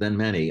than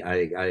many.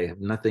 I have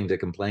nothing to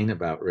complain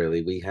about,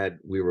 really.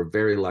 We were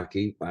very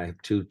lucky. I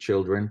have two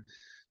children.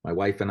 My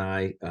wife and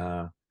I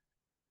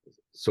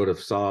sort of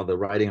saw the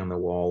writing on the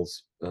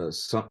walls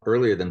some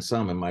earlier than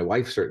some, and my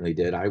wife certainly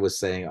did. I was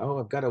saying, "Oh,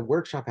 I've got a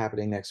workshop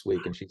happening next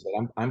week," and she said,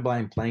 "I'm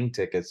buying plane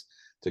tickets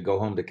to go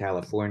home to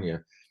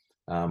California.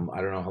 I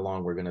don't know how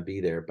long we're going to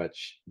be there," but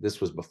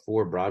this was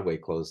before Broadway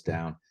closed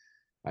down.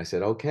 I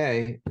said,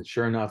 "Okay."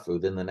 Sure enough,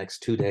 within the next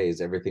 2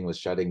 days, everything was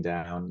shutting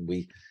down.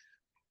 We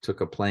took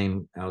a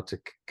plane out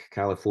to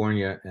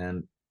California,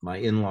 and my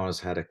in-laws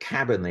had a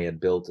cabin they had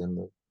built in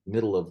the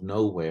middle of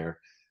nowhere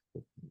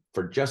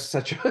for just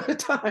such a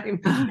time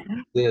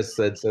this.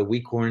 And so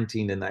we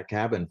quarantined in that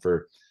cabin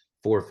for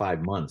 4 or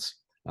 5 months,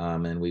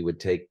 and we would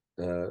take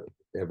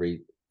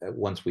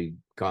once we'd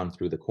gone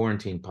through the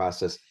quarantine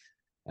process,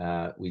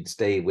 we'd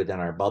stay within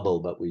our bubble,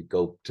 but we'd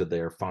go to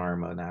their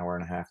farm an hour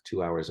and a half,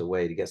 2 hours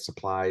away to get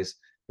supplies.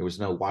 There was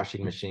no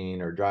washing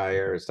machine or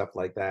dryer or stuff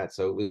like that,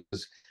 so it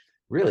was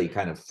really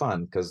kind of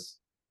fun, because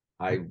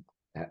I,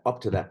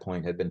 up to that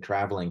point, had been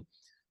traveling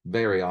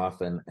very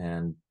often,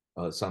 and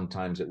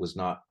sometimes it was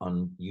not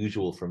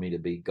unusual for me to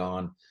be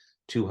gone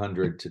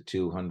 200 to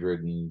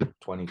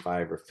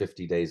 225 or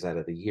 50 days out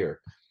of the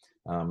year.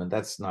 And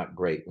that's not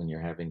great when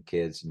you're having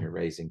kids and you're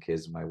raising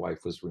kids. My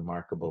wife was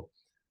remarkable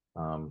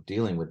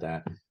dealing with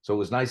that. So it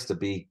was nice to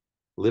be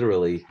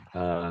literally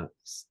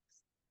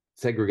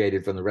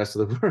segregated from the rest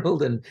of the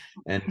world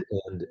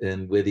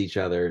and with each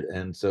other.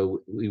 And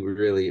so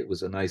it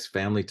was a nice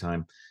family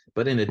time.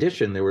 But in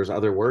addition, there was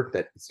other work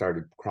that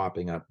started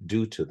cropping up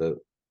due to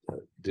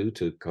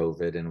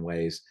COVID in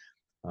ways.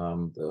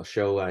 The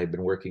show I had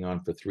been working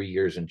on for 3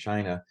 years in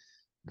China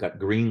got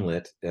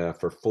greenlit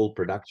for full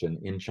production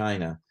in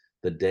China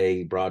the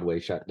day Broadway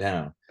shut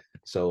down.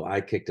 So I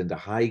kicked into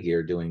high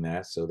gear doing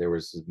that. So there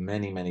was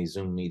many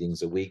Zoom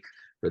meetings a week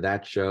for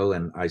that show,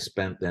 and I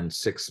spent then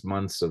 6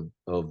 months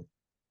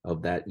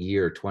of that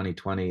year,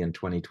 2020 and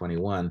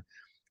 2021,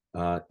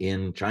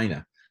 in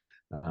China,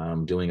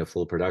 doing a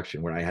full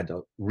production, where I had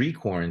to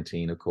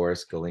re-quarantine, of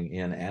course, going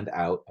in and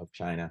out of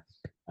China,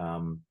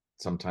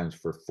 sometimes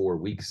for 4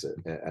 weeks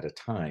at a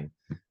time,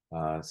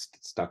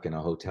 stuck in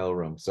a hotel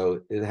room.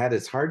 So it had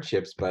its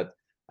hardships, but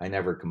I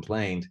never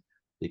complained,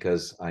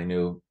 because I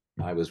knew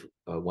I was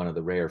one of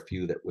the rare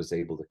few that was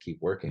able to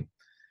keep working.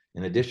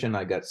 In addition,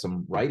 I got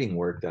some writing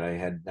work that I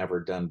had never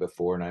done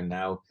before, and I'm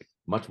now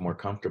much more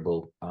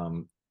comfortable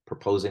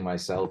proposing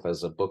myself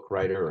as a book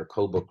writer or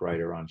co-book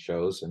writer on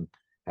shows, and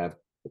have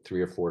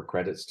 3 or 4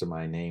 credits to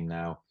my name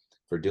now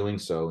for doing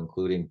so,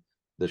 including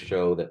the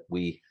show that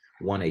we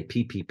won a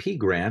PPP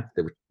grant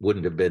that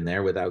wouldn't have been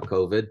there without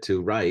COVID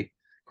to write,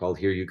 called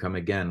Here You Come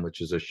Again,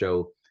 which is a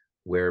show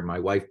where my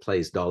wife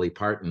plays Dolly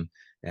Parton,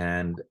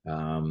 and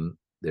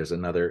there's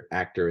another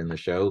actor in the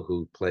show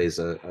who plays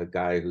a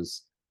guy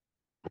who's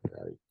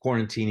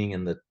quarantining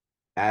in the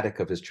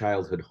attic of his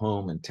childhood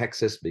home in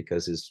Texas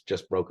because he's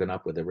just broken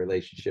up with a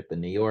relationship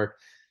in New York,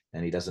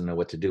 and he doesn't know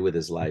what to do with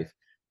his life.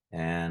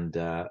 And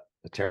a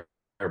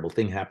terrible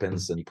thing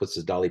happens, and he puts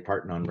his Dolly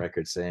Parton on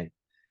record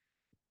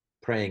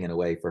praying in a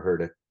way for her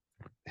to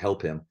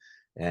help him.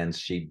 and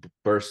she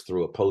bursts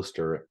through a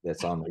poster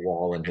that's on the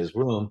wall in his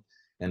room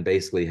and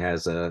basically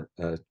has a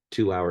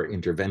 2-hour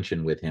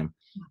intervention with him,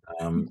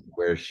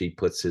 where she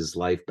puts his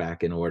life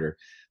back in order.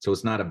 So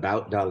it's not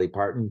about Dolly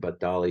Parton, but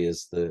Dolly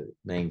is the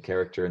main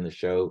character in the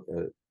show,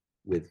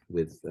 with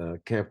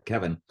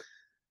Kevin.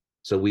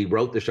 So we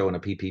wrote the show in a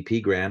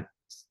PPP grant,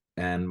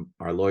 and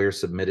our lawyer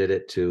submitted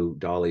it to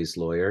Dolly's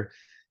lawyer.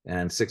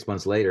 And 6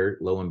 months later,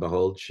 lo and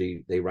behold,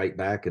 they write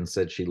back and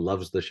said she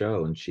loves the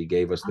show, and she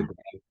gave us the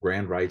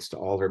grand rights to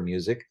all her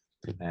music.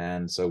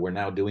 And so we're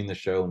now doing the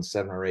show in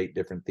 7 or 8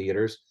 different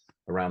theaters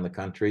around the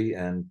country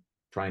and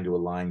trying to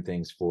align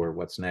things for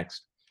what's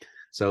next.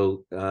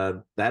 So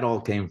that all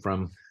came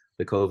from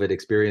the COVID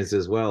experience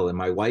as well. And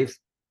my wife,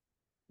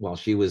 while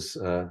she was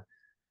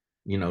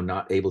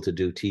not able to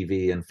do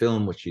TV and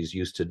film, which she's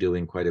used to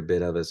doing quite a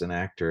bit of as an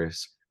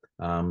actress,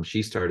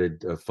 she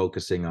started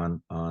focusing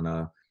on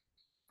a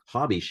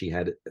hobby she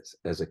had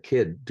as a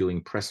kid,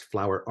 doing pressed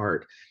flower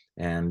art.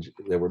 And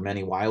there were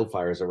many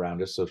wildfires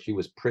around us, so she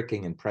was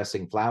pricking and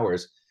pressing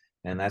flowers,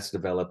 and that's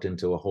developed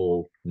into a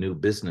whole new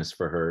business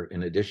for her,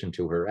 in addition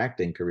to her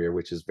acting career,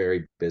 which is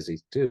very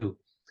busy too.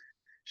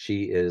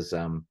 She is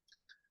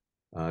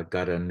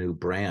got a new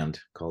brand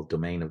called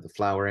Domain of the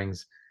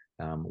Flowerings,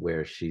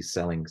 where she's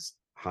selling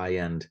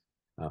high-end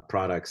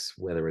products,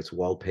 whether it's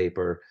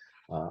wallpaper,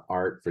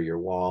 art for your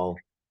wall,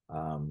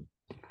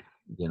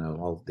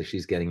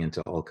 she's getting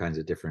into all kinds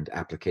of different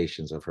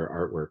applications of her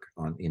artwork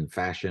in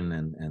fashion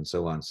and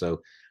so on.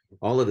 So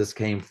all of this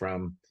came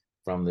from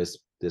this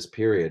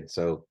period.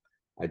 So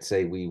I'd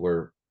say we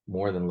were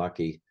more than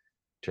lucky in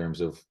terms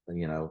of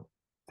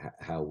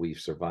how we've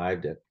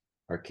survived it.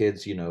 Our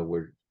kids,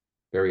 were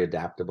very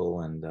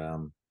adaptable, and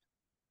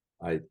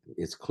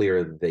it's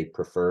clear that they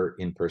prefer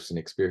in-person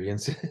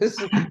experiences.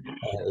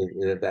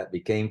 That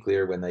became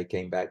clear when they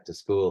came back to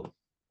school,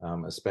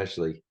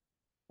 especially.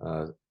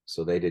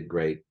 So they did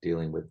great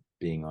dealing with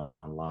being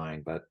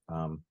online, but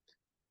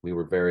we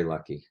were very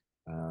lucky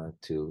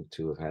to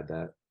have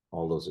had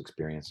all those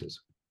experiences.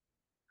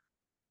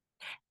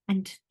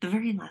 And the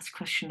very last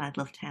question I'd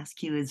love to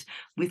ask you is,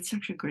 with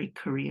such a great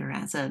career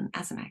as an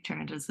actor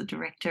and as a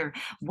director,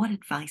 what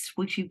advice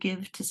would you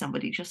give to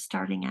somebody just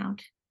starting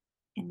out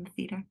in the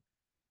theater?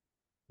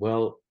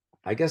 Well,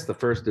 I guess the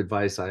first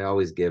advice I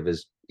always give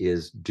is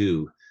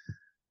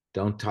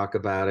don't talk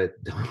about it.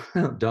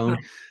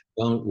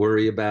 Don't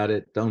worry about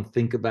it. Don't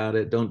think about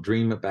it. Don't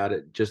dream about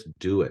it. Just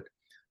do it.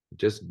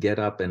 Just get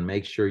up and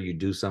make sure you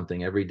do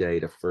something every day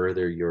to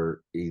further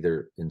your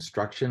either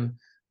instruction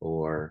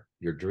or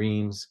your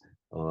dreams.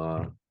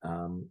 And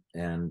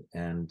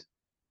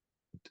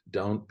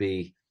don't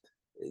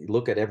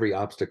look at every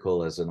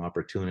obstacle as an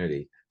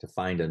opportunity to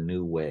find a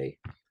new way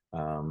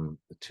to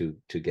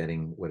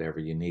getting whatever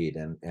you need.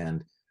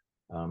 And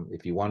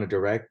if you want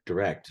to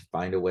direct,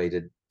 find a way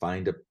to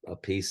find a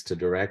piece to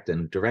direct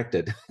and direct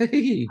it.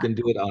 You can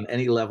do it on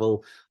any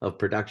level of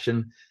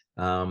production.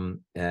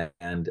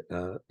 And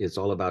it's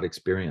all about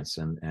experience.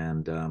 And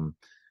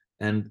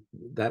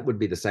that would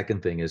be the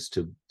second thing, is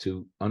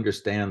to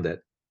understand that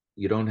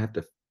you don't have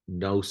to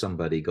know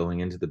somebody going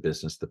into the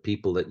business. The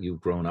people that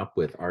you've grown up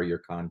with are your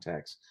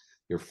contacts.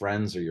 Your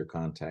friends are your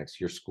contacts,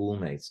 your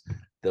schoolmates.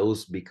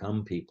 Those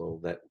become people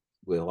that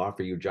will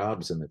offer you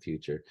jobs in the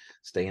future.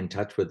 Stay in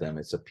touch with them.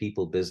 It's a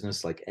people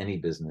business, like any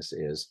business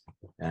is.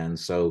 And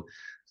so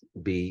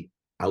be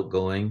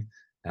outgoing,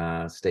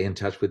 stay in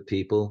touch with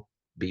people,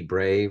 be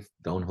brave,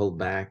 don't hold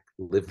back,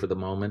 live for the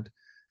moment,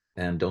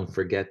 and don't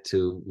forget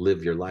to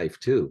live your life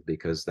too,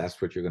 because that's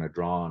what you're going to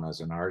draw on as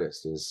an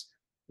artist is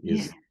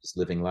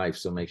living life.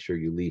 So make sure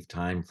you leave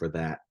time for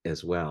that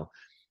as well,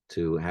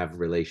 to have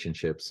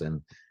relationships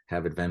and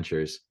have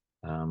adventures,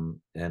 and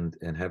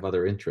have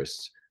other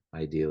interests,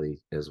 ideally,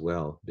 as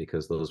well,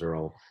 because those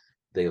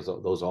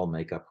all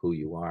make up who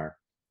you are.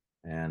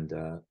 And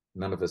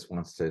none of us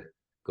wants to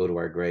go to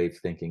our grave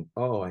thinking,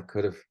 oh, I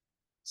could have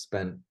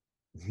spent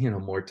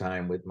more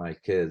time with my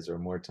kids, or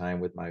more time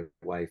with my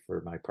wife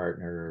or my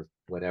partner or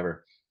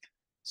whatever.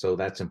 So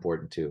that's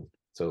important too.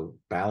 So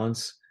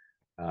balance,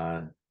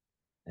 and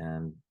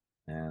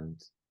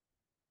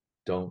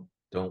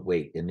don't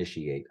wait,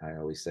 initiate, I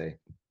always say.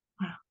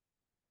 Wow,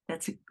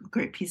 that's a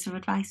great piece of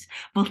advice.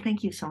 Well,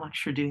 thank you so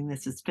much for doing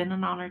this. It's been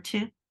an honor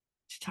to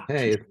talk to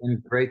you. It's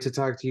been great to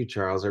talk to you,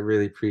 Charles. I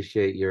really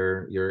appreciate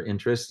your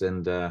interest,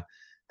 and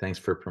thanks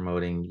for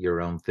promoting your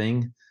own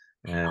thing.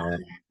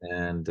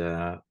 And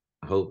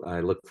I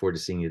look forward to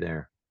seeing you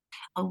there.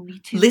 Oh, me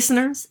too.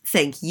 Listeners,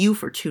 thank you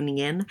for tuning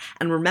in,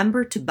 and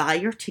remember to buy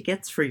your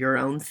tickets for your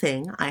own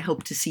thing. I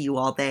hope to see you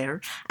all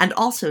there, and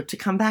also to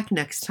come back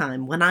next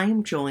time when I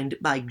am joined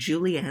by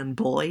Julianne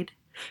Boyd.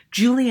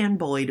 Julianne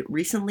Boyd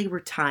recently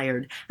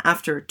retired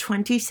after a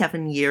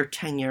 27-year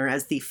tenure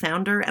as the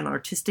founder and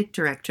artistic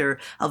director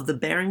of the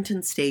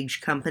Barrington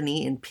Stage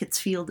Company in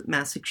Pittsfield,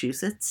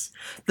 Massachusetts.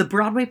 The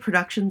Broadway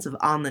productions of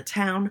On the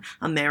Town,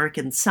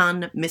 American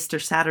Son,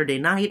 Mr. Saturday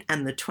Night,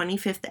 and the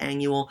 25th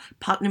annual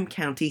Putnam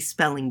County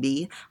Spelling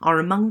Bee are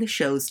among the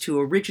shows to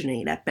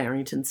originate at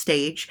Barrington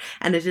Stage,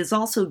 and it has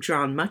also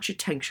drawn much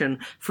attention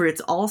for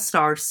its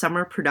all-star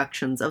summer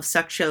productions of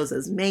such shows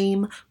as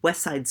Mame,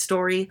 West Side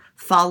Story,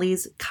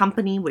 Follies,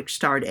 Company, which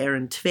starred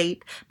Aaron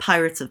Tveit,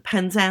 Pirates of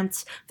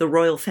Penzance, The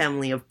Royal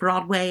Family of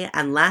Broadway,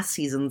 and last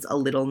season's A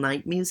Little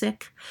Night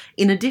Music.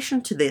 In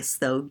addition to this,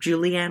 though,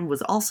 Julianne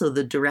was also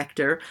the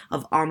director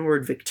of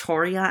Onward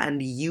Victoria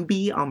and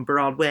Eubie on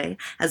Broadway,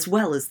 as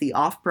well as the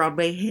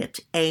off-Broadway hit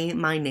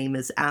My Name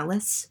is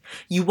Alice.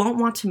 You won't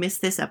want to miss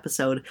this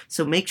episode,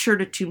 so make sure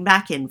to tune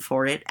back in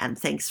for it, and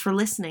thanks for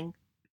listening.